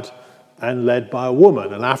inspired and led by a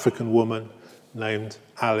woman, an African woman named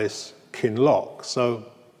Alice Kinloch. So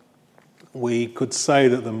we could say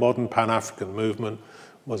that the modern Pan-African movement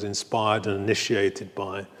was inspired and initiated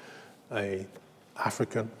by an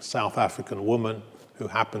South African woman who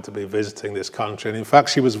happened to be visiting this country. And in fact,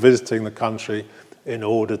 she was visiting the country in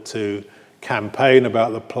order to campaign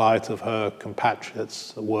about the plight of her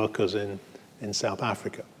compatriots, workers in South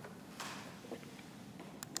Africa.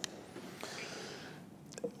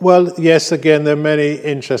 Well, yes, again, there are many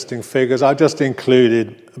interesting figures. I just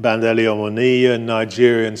included Bandeli Omoniyi, a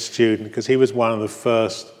Nigerian student, because he was one of the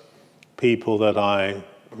first people that I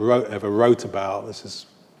ever wrote about. This is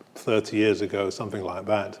 30 years ago, something like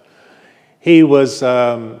that. He was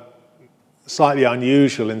slightly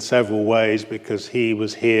unusual in several ways because he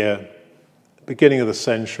was here beginning of the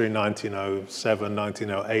century, 1907,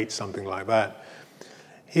 1908, something like that.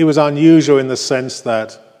 He was unusual in the sense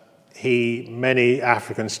that many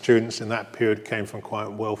African students in that period came from quite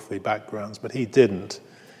wealthy backgrounds, but he didn't.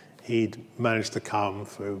 He'd managed to come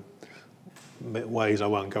through ways I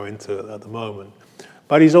won't go into at the moment.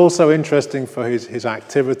 But he's also interesting for his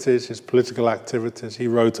activities, his political activities. He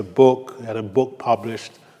wrote a book, he had a book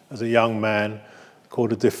published as a young man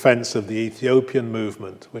called A Defense of the Ethiopian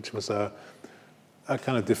Movement, which was a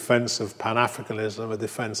kind of defense of Pan-Africanism, a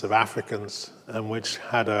defense of Africans, and which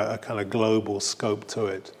had a kind of global scope to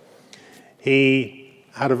it. He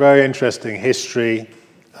had a very interesting history,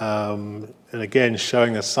 and again,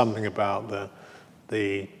 showing us something about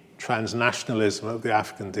the transnationalism of the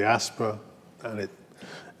African diaspora, and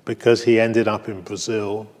because he ended up in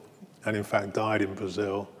Brazil, and in fact died in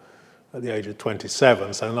Brazil at the age of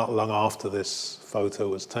 27, so not long after this photo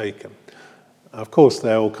was taken. Of course,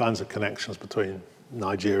 there are all kinds of connections between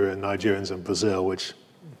Nigeria and Nigerians and Brazil, which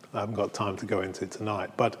I haven't got time to go into tonight.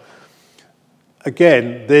 But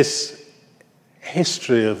again, this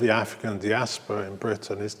history of the African diaspora in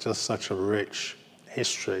Britain is just such a rich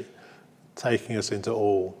history, taking us into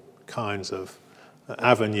all kinds of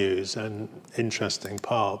avenues and interesting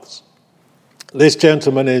paths. This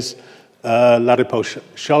gentleman is Ladipo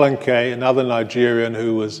Solanke, another Nigerian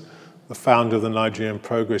who was the founder of the Nigerian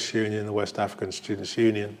Progress Union, the West African Students'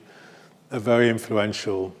 Union. a very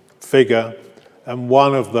influential figure, and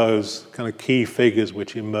one of those kind of key figures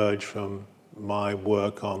which emerged from my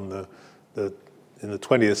work on in the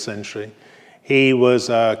 20th century. He was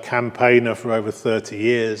a campaigner for over 30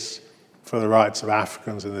 years for the rights of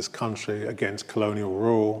Africans in this country against colonial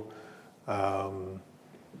rule.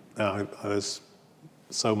 There's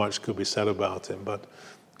so much could be said about him, but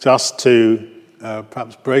just to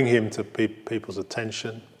perhaps bring him to people's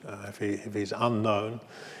attention, if he's unknown.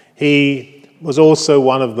 He was also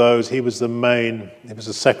one of those, he was the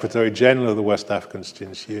Secretary General of the West African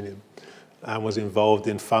Students' Union and was involved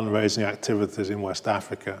in fundraising activities in West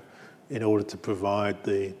Africa in order to provide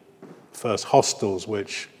the first hostels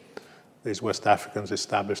which these West Africans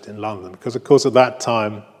established in London. Because, of course, at that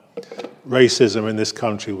time, racism in this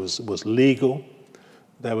country was legal.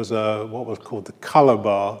 There was what was called the colour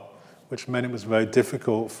bar, which meant it was very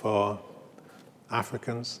difficult for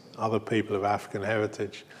Africans, other people of African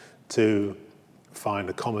heritage, to find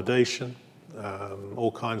accommodation,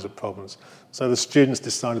 all kinds of problems. So the students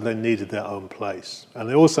decided they needed their own place. And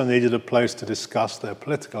they also needed a place to discuss their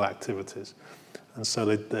political activities. And so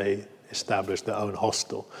they established their own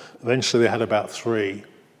hostel. Eventually they had about 3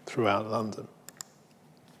 throughout London.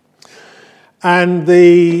 And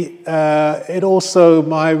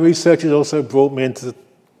my research has also brought me into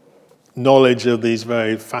knowledge of these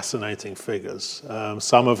very fascinating figures,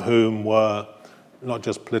 some of whom were not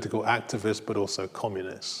just political activists, but also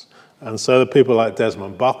communists. And so the people like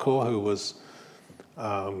Desmond Buckle, who was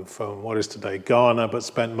from what is today Ghana, but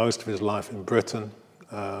spent most of his life in Britain,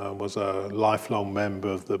 was a lifelong member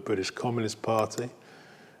of the British Communist Party.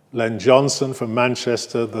 Len Johnson from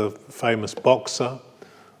Manchester, the famous boxer,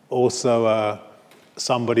 also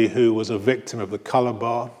somebody who was a victim of the colour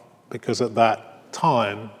bar, because at that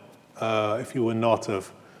time, if you were not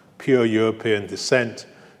of pure European descent,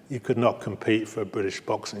 you could not compete for a British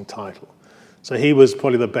boxing title. So he was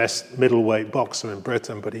probably the best middleweight boxer in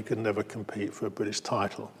Britain, but he could never compete for a British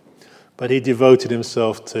title. But he devoted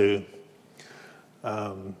himself to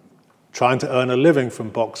trying to earn a living from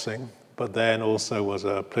boxing, but then also was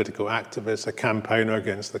a political activist, a campaigner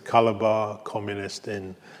against the colour bar, communist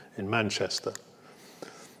in Manchester.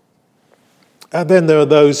 And then there are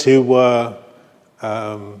those who were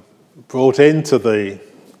brought into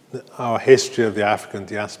our history of the African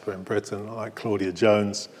diaspora in Britain, like Claudia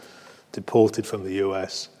Jones, deported from the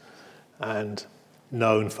US, and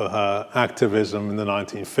known for her activism in the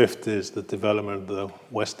 1950s, the development of the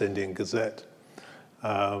West Indian Gazette,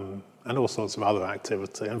 and all sorts of other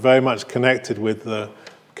activity, and very much connected with the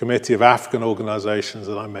Committee of African Organizations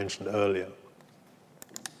that I mentioned earlier.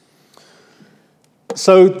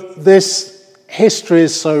 So this history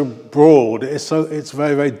is so broad, it's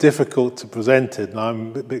very, very difficult to present it, and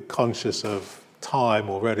I'm a bit conscious of time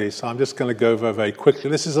already, so I'm just going to go very, very quickly.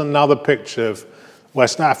 This is another picture of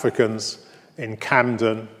West Africans in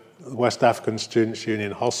Camden, the West African Students'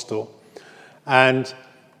 Union hostel, and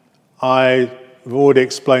I've already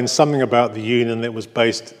explained something about the union that was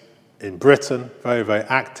based in Britain, very, very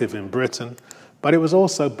active in Britain, but it was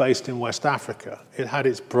also based in West Africa. It had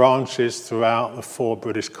its branches throughout the 4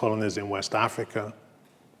 British colonies in West Africa,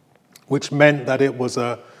 which meant that it was,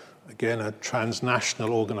 again, a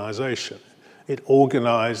transnational organization. It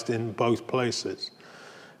organized in both places.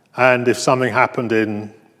 And if something happened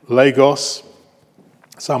in Lagos,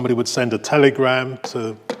 somebody would send a telegram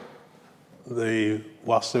to the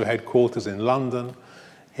WASU headquarters in London.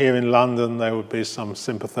 Here in London, there would be some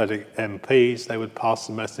sympathetic MPs. They would pass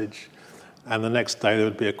the message. And the next day, there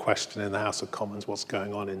would be a question in the House of Commons, what's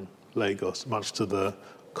going on in Lagos, much to the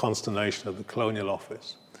consternation of the Colonial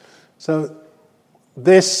Office. So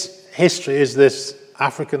this history, is this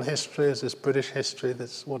African history? Is this British history?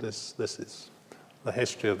 This is the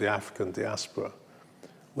history of the African diaspora,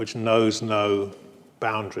 which knows no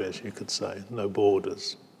boundaries, you could say, no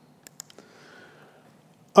borders.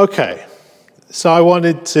 Okay, so I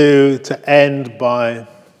wanted to end by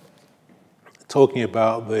talking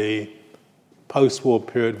about the post-war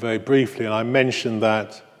period very briefly, and I mentioned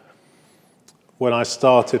that when I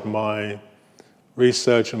started my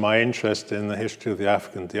research and my interest in the history of the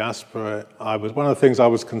African diaspora, one of the things I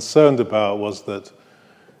was concerned about was that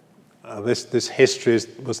this history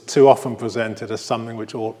was too often presented as something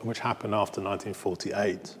which happened after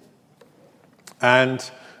 1948. And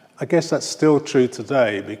I guess that's still true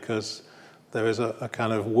today, because there is a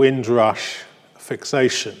kind of Windrush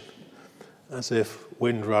fixation, as if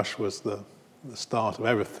Windrush was the start of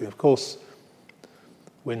everything. Of course,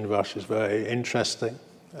 Windrush is very interesting.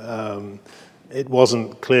 It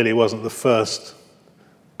wasn't the first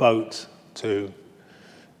boat to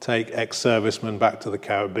take ex-servicemen back to the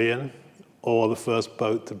Caribbean, or the first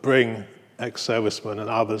boat to bring ex-servicemen and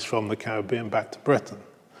others from the Caribbean back to Britain.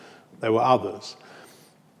 There were others.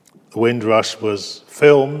 The Windrush was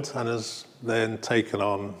filmed and has then taken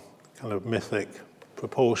on kind of mythic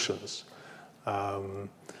proportions. And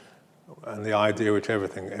the idea which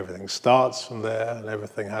everything starts from there, and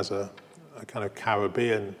everything has a kind of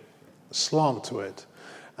Caribbean slant to it.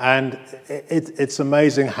 And it's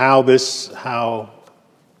amazing how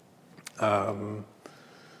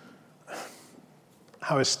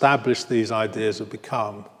established these ideas have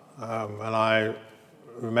become. And I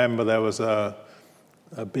remember there was a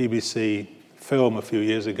BBC film a few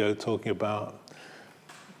years ago talking about,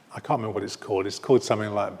 I can't remember what it's called. It's called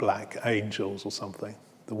something like Black Angels or something,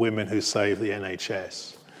 the women who saved the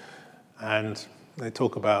NHS. And they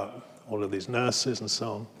talk about all of these nurses and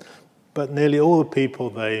so on. But nearly all the people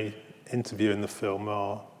they interview in the film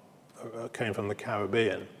came from the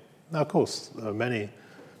Caribbean. Now, of course, there are many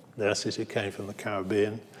nurses who came from the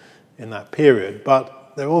Caribbean in that period,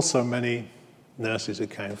 but there are also many nurses who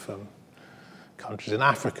came from countries in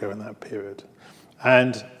Africa in that period.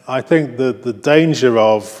 And I think the danger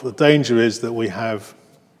is that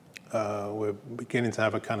we're beginning to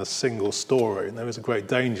have a kind of single story, and there is a great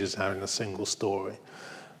danger to having a single story,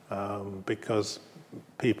 because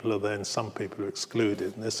some people are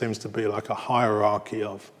excluded, and there seems to be like a hierarchy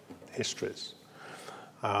of histories.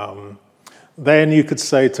 Then you could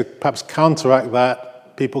say, to perhaps counteract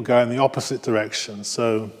that, people go in the opposite direction.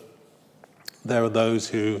 So there are those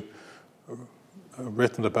who have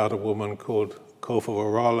written about a woman called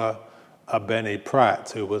Kofoworola Abeni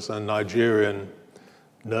Pratt, who was a Nigerian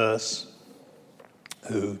nurse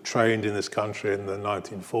who trained in this country in the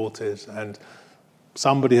 1940s, and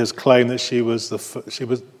somebody has claimed that she was the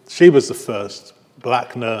first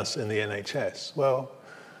black nurse in the NHS. Well,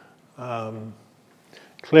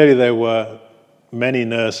 clearly there were many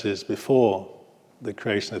nurses before the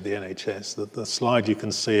creation of the NHS. The slide you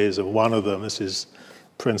can see is of one of them. This is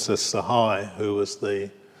Princess Sahai, who was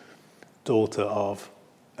the daughter of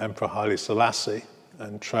Emperor Haile Selassie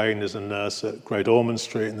and trained as a nurse at Great Ormond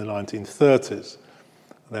Street in the 1930s,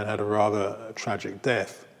 and then had a rather tragic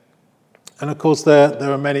death. And of course,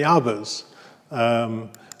 there are many others. This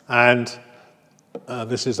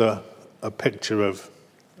is a picture of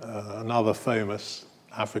another famous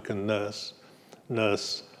African nurse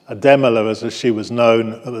Ademola, as she was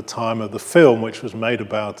known at the time of the film, which was made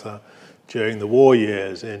about her during the war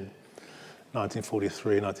years in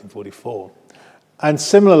 1943, 1944. And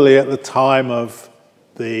similarly, at the time of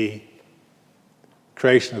the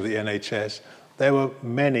creation of the NHS, there were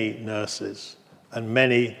many nurses, and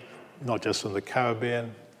many, not just from the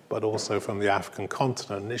Caribbean, but also from the African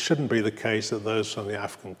continent. And it shouldn't be the case that those from the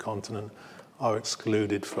African continent are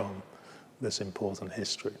excluded from this important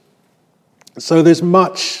history. So there's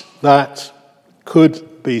much that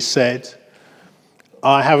could be said.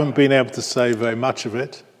 I haven't been able to say very much of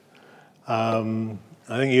it. I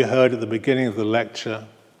think you heard at the beginning of the lecture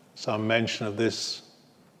some mention of this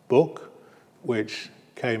book, which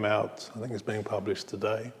came out, I think it's being published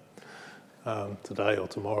today or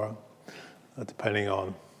tomorrow, depending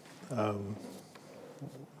on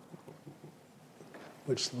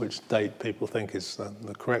which date people think is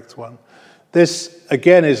the correct one. This,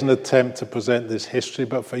 again, is an attempt to present this history,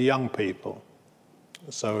 but for young people.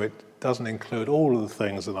 So it doesn't include all of the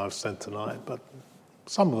things that I've said tonight, but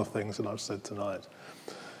some of the things that I've said tonight.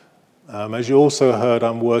 As you also heard,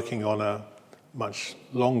 I'm working on a much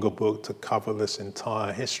longer book to cover this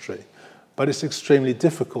entire history, but it's an extremely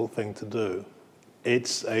difficult thing to do.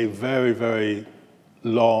 It's a very, very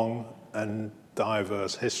long and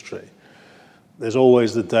diverse history. There's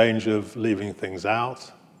always the danger of leaving things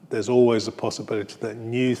out. There's always the possibility that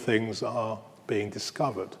new things are being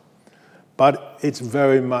discovered. But it's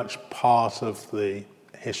very much part of the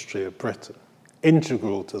history of Britain,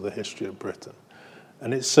 integral to the history of Britain.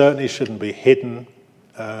 And it certainly shouldn't be hidden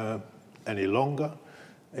any longer.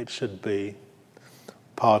 It should be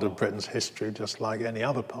part of Britain's history, just like any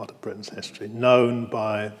other part of Britain's history, known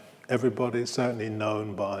by everybody, certainly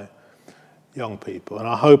known by young people. And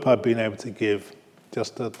I hope I've been able to give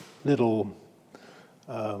just a little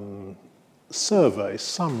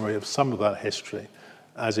summary of some of that history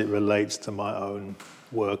as it relates to my own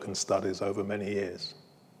work and studies over many years.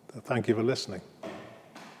 So thank you for listening.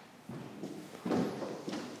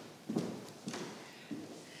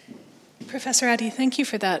 Professor Addy, thank you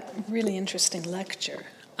for that really interesting lecture.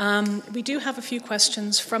 We do have a few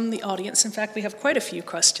questions from the audience. In fact, we have quite a few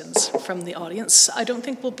questions from the audience. I don't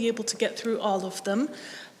think we'll be able to get through all of them,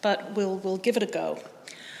 but we'll give it a go.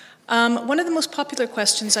 One of the most popular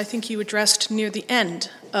questions I think you addressed near the end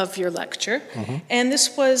of your lecture, and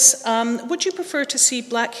this was, would you prefer to see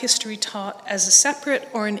Black history taught as a separate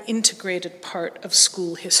or an integrated part of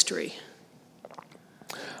school history?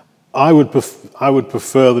 I would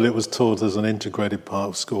prefer that it was taught as an integrated part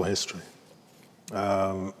of school history.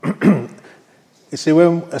 You see,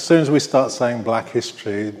 as soon as we start saying Black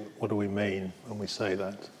history, what do we mean when we say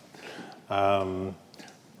that?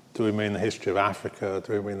 Do we mean the history of Africa?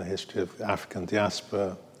 Do we mean the history of African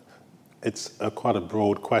diaspora? It's quite a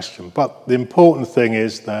broad question. But the important thing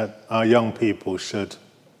is that our young people should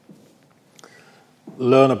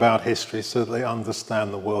learn about history so that they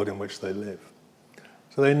understand the world in which they live.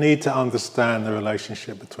 So they need to understand the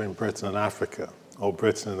relationship between Britain and Africa, or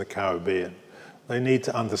Britain and the Caribbean. They need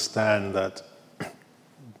to understand that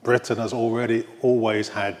Britain has always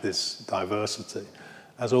had this diversity,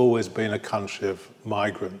 has always been a country of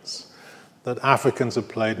migrants, that Africans have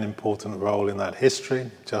played an important role in that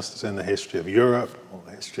history, just as in the history of Europe, or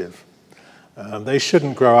the history of... they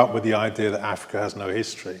shouldn't grow up with the idea that Africa has no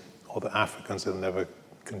history, or that Africans have never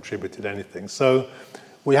contributed anything. So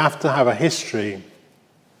we have to have a history,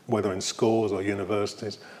 whether in schools or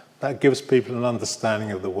universities, that gives people an understanding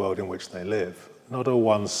of the world in which they live, not a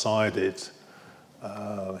one-sided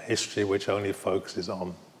history which only focuses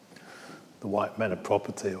on the white men of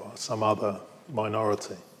property or some other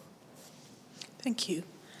minority. Thank you.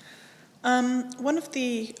 One of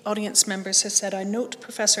the audience members has said, I note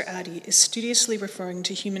Professor Addy is studiously referring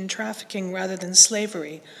to human trafficking rather than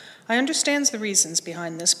slavery. I understand the reasons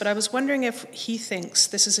behind this, but I was wondering if he thinks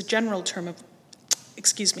this is a general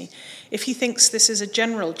if he thinks this is a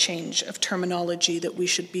general change of terminology that we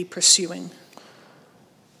should be pursuing.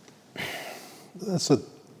 That's a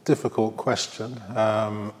difficult question.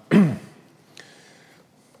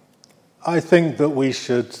 I think that we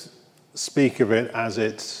should speak of it as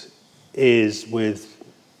it is, with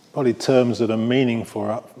probably terms that are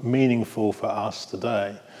meaningful for us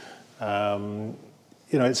today.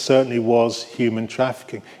 It certainly was human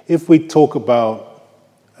trafficking. If we talk about,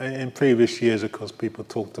 in previous years, of course, people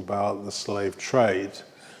talked about the slave trade,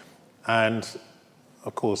 and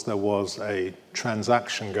of course there was a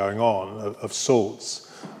transaction going on of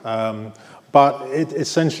sorts, but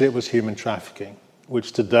essentially it was human trafficking,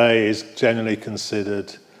 which today is generally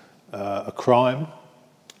considered a crime.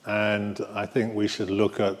 And I think we should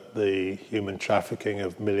look at the human trafficking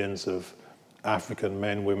of millions of African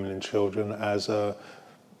men, women, and children as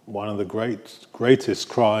one of the greatest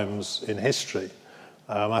crimes in history.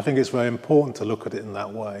 I think it's very important to look at it in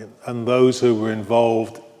that way. And those who were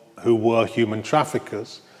involved, who were human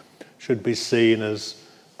traffickers, should be seen as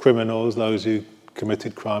criminals, those who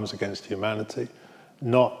committed crimes against humanity,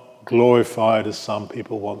 not glorified as some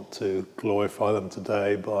people want to glorify them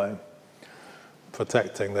today by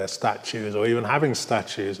protecting their statues or even having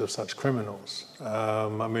statues of such criminals.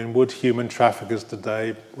 Would human traffickers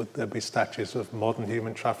today, would there be statues of modern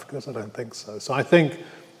human traffickers? I don't think so. So I think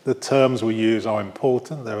the terms we use are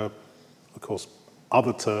important. There are, of course,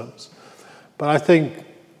 other terms. But I think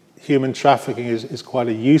human trafficking is quite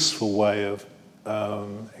a useful way of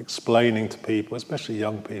explaining to people, especially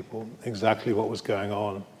young people, exactly what was going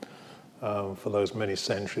on for those many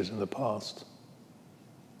centuries in the past.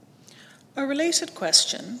 A related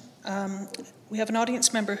question. We have an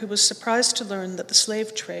audience member who was surprised to learn that the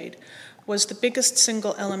slave trade was the biggest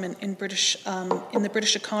single element in the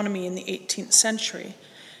British economy in the 18th century.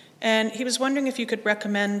 And he was wondering if you could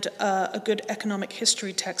recommend a good economic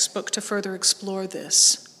history textbook to further explore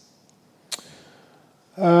this.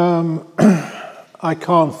 I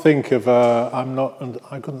can't think of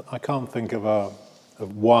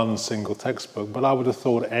one single textbook, but I would have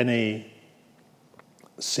thought any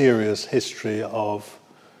serious history of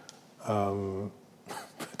Britain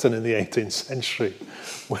in the 18th century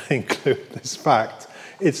will include this fact.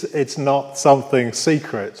 It's not something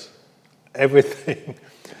secret. Everything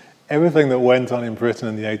that went on in Britain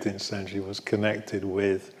in the 18th century was connected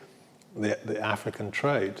with the African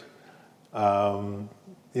trade. All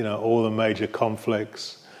the major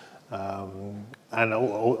conflicts, and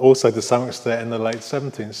also to some extent in the late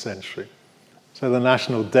 17th century. So the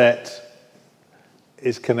national debt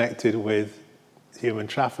is connected with human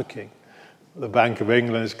trafficking. The Bank of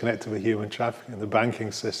England is connected with human trafficking. The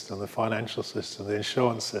banking system, the financial system, the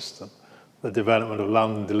insurance system, the development of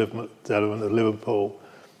London, development of Liverpool,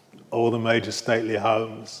 all the major stately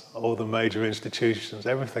homes, all the major institutions,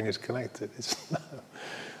 everything is connected.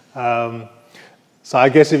 So I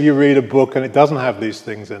guess if you read a book and it doesn't have these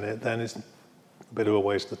things in it, then it's a bit of a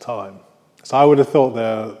waste of time. So I would have thought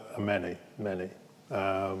there are many.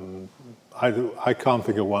 I can't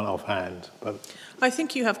think of one offhand, but I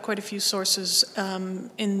think you have quite a few sources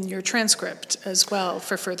in your transcript as well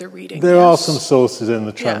for further reading. there are some sources in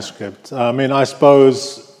the transcript. I mean, I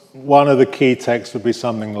suppose one of the key texts would be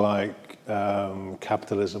something like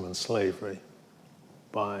Capitalism and Slavery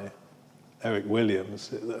by Eric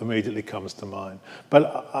Williams. It immediately comes to mind.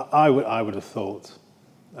 But I would have thought,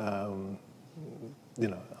 to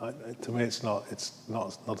me, it's not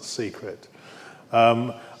a secret.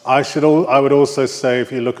 I would also say,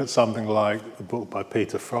 if you look at something like the book by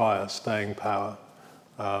Peter Fryer, Staying Power,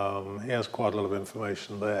 he has quite a lot of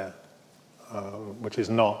information there, which is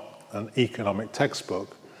not an economic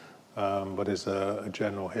textbook, but is a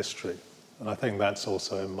general history. And I think that's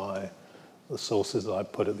also in the sources that I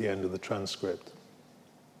put at the end of the transcript.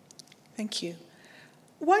 Thank you.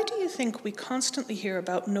 Why do you think we constantly hear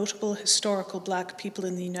about notable historical black people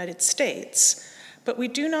in the United States, but we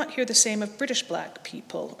do not hear the same of British black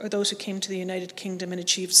people or those who came to the United Kingdom and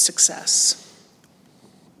achieved success?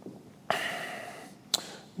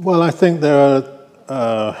 Well, I think there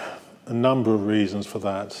are a number of reasons for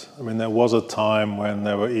that. I mean, there was a time when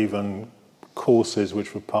there were even courses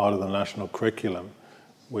which were part of the national curriculum,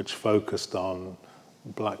 which focused on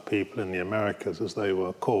black people in the Americas, as they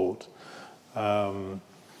were called.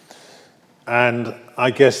 And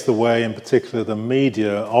I guess the way, in particular, the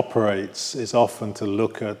media operates is often to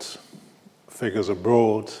look at figures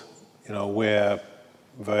abroad. We're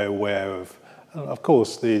very aware of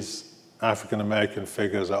course, these African American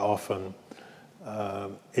figures are often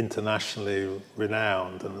internationally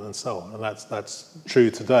renowned and so on. And that's true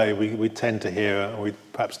today. We tend to hear, and we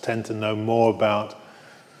perhaps tend to know more about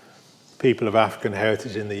people of African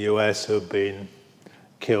heritage in the US who have been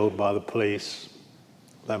killed by the police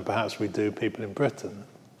than perhaps we do people in Britain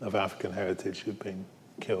of African heritage who've been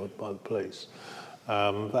killed by the police.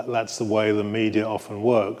 That's the way the media often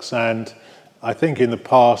works. And I think in the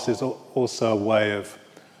past it's also a way of,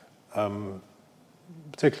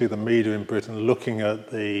 particularly the media in Britain, looking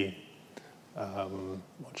at the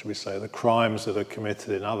crimes that are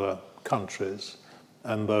committed in other countries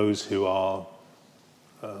and those who are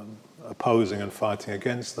opposing and fighting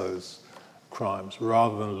against those crimes,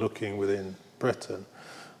 rather than looking within Britain.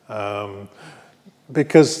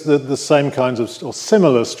 Because the same kinds of, or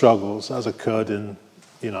similar struggles as occurred in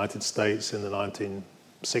the United States in the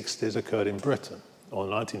 1960s occurred in Britain, or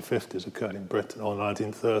 1950s occurred in Britain, or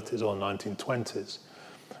 1930s or 1920s.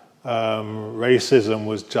 Racism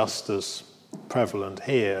was just as prevalent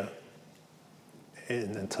here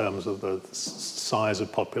in terms of the size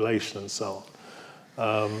of population and so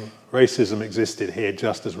on. Racism existed here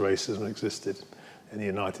just as racism existed in the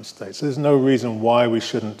United States. So there's no reason why we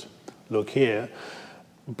shouldn't look here.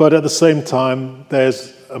 But at the same time,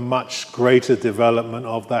 there's a much greater development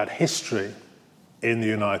of that history in the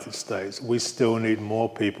United States. We still need more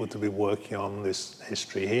people to be working on this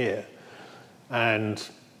history here. And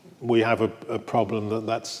we have a problem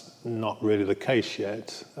that's not really the case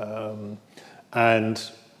yet. And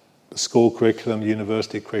the school curriculum, the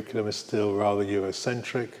university curriculum is still rather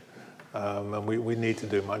Eurocentric. And we need to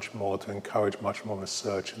do much more to encourage much more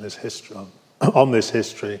research in this history, on this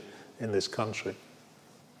history in this country.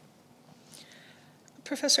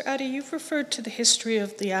 Professor Addy, you've referred to the history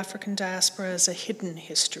of the African diaspora as a hidden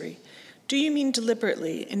history. Do you mean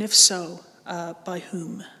deliberately, and if so, by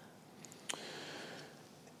whom?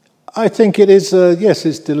 I think it is, yes,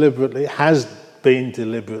 it's deliberately, has been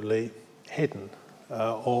deliberately hidden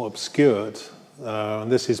or obscured.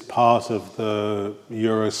 And this is part of the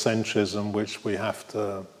Eurocentrism which we have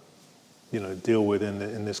to, deal with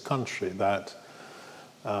in this country, that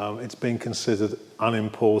it's been considered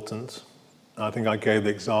unimportant. I think I gave the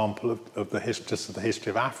example of the history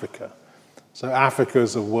of Africa. So Africa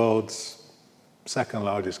is the world's second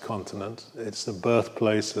largest continent. It's the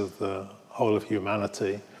birthplace of the whole of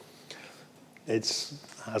humanity. It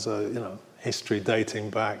has a history dating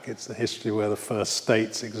back. It's the history where the first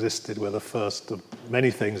states existed, where the first of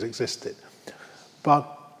many things existed. But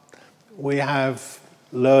we have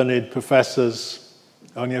learned professors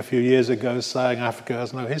only a few years ago saying Africa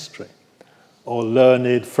has no history, or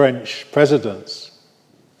learned French presidents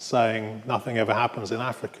saying nothing ever happens in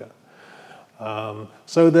Africa.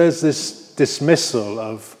 So there's this dismissal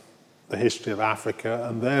of the history of Africa,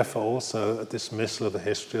 and therefore also a dismissal of the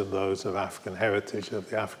history of those of African heritage, of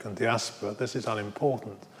the African diaspora. This is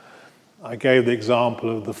unimportant. I gave the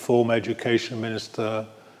example of the former education minister,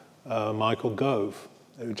 Michael Gove,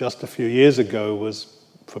 who just a few years ago was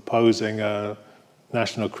proposing a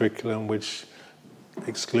national curriculum which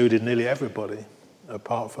excluded nearly everybody,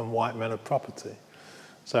 apart from white men of property.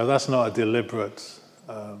 So that's not a deliberate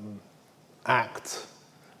act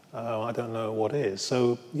I don't know what is.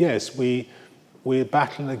 So yes, we're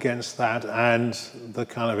battling against that and the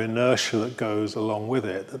kind of inertia that goes along with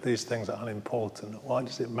it, that these things are unimportant. Why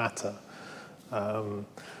does it matter?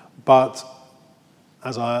 But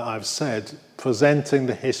as I've said, presenting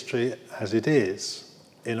the history as it is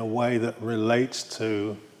in a way that relates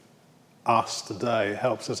to us today,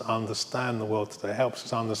 helps us understand the world today, helps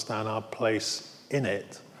us understand our place in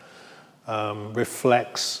it,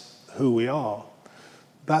 reflects who we are.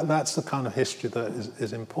 That's the kind of history that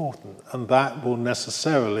is important, and that will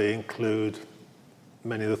necessarily include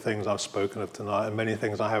many of the things I've spoken of tonight and many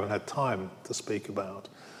things I haven't had time to speak about.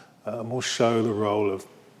 Will show the role of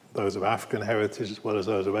those of African heritage as well as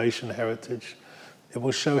those of Asian heritage. It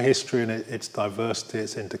will show history and its diversity,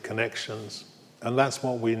 its interconnections, and that's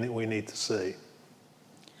what we need to see.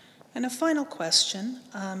 And a final question,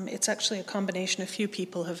 it's actually a combination, a few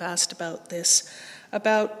people have asked about this,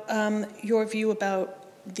 about your view about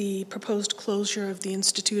the proposed closure of the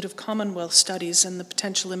Institute of Commonwealth Studies and the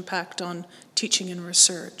potential impact on teaching and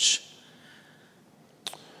research.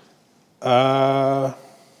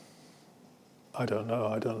 I don't know.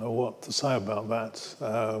 I don't know what to say about that.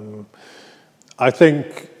 I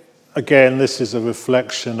think, again, this is a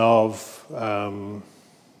reflection of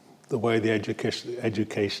the way the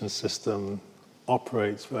education system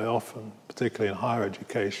operates very often, particularly in higher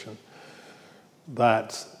education,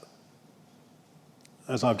 that,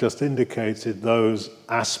 as I've just indicated, those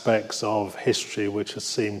aspects of history which are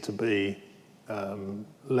seen to be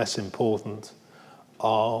less important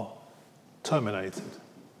are terminated.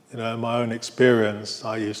 You know, in my own experience,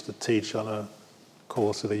 I used to teach on a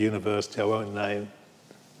course at a university I won't name,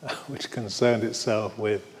 which concerned itself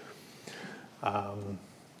with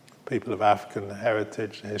people of African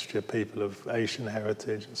heritage, the history of people of Asian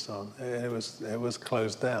heritage, and so on. It was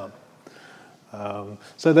closed down.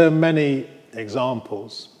 So there are many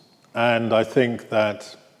examples, and I think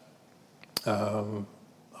that I'm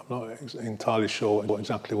not entirely sure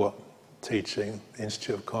exactly what teaching the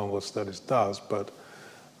Institute of Commonwealth Studies does, but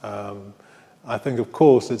I think, of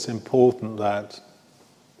course, it's important that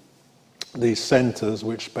these centres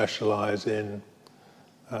which specialise in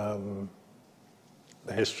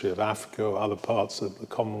the history of Africa or other parts of the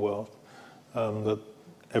Commonwealth, that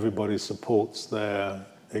everybody supports their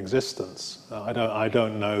existence. I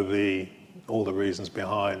don't know all the reasons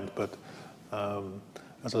behind, but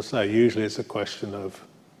as I say, usually it's a question of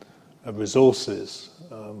resources.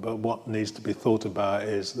 But what needs to be thought about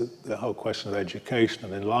is that the whole question of education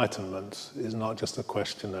and enlightenment is not just a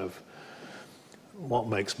question of what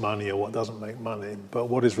makes money or what doesn't make money, but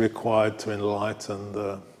what is required to enlighten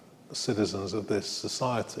the citizens of this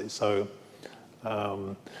society. So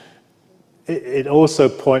it also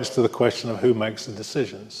points to the question of who makes the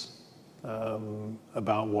decisions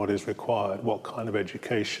about what is required, what kind of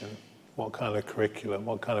education, what kind of curriculum,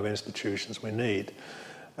 what kind of institutions we need.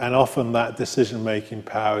 And often that decision-making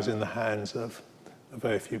power is in the hands of a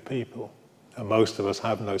very few people, and most of us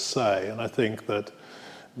have no say. And I think that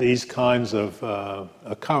these kinds of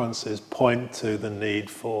occurrences point to the need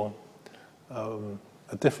for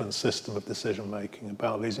a different system of decision-making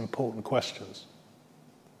about these important questions.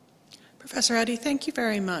 Professor Addy, thank you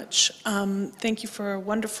very much. Thank you for a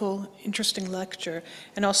wonderful, interesting lecture,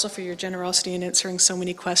 and also for your generosity in answering so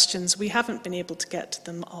many questions. We haven't been able to get to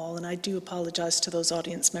them all, and I do apologize to those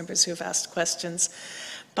audience members who have asked questions.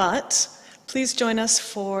 But please join us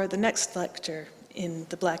for the next lecture in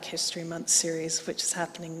the Black History Month series, which is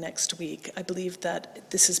happening next week. I believe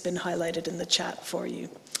that this has been highlighted in the chat for you.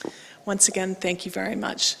 Once again, thank you very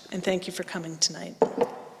much, and thank you for coming tonight.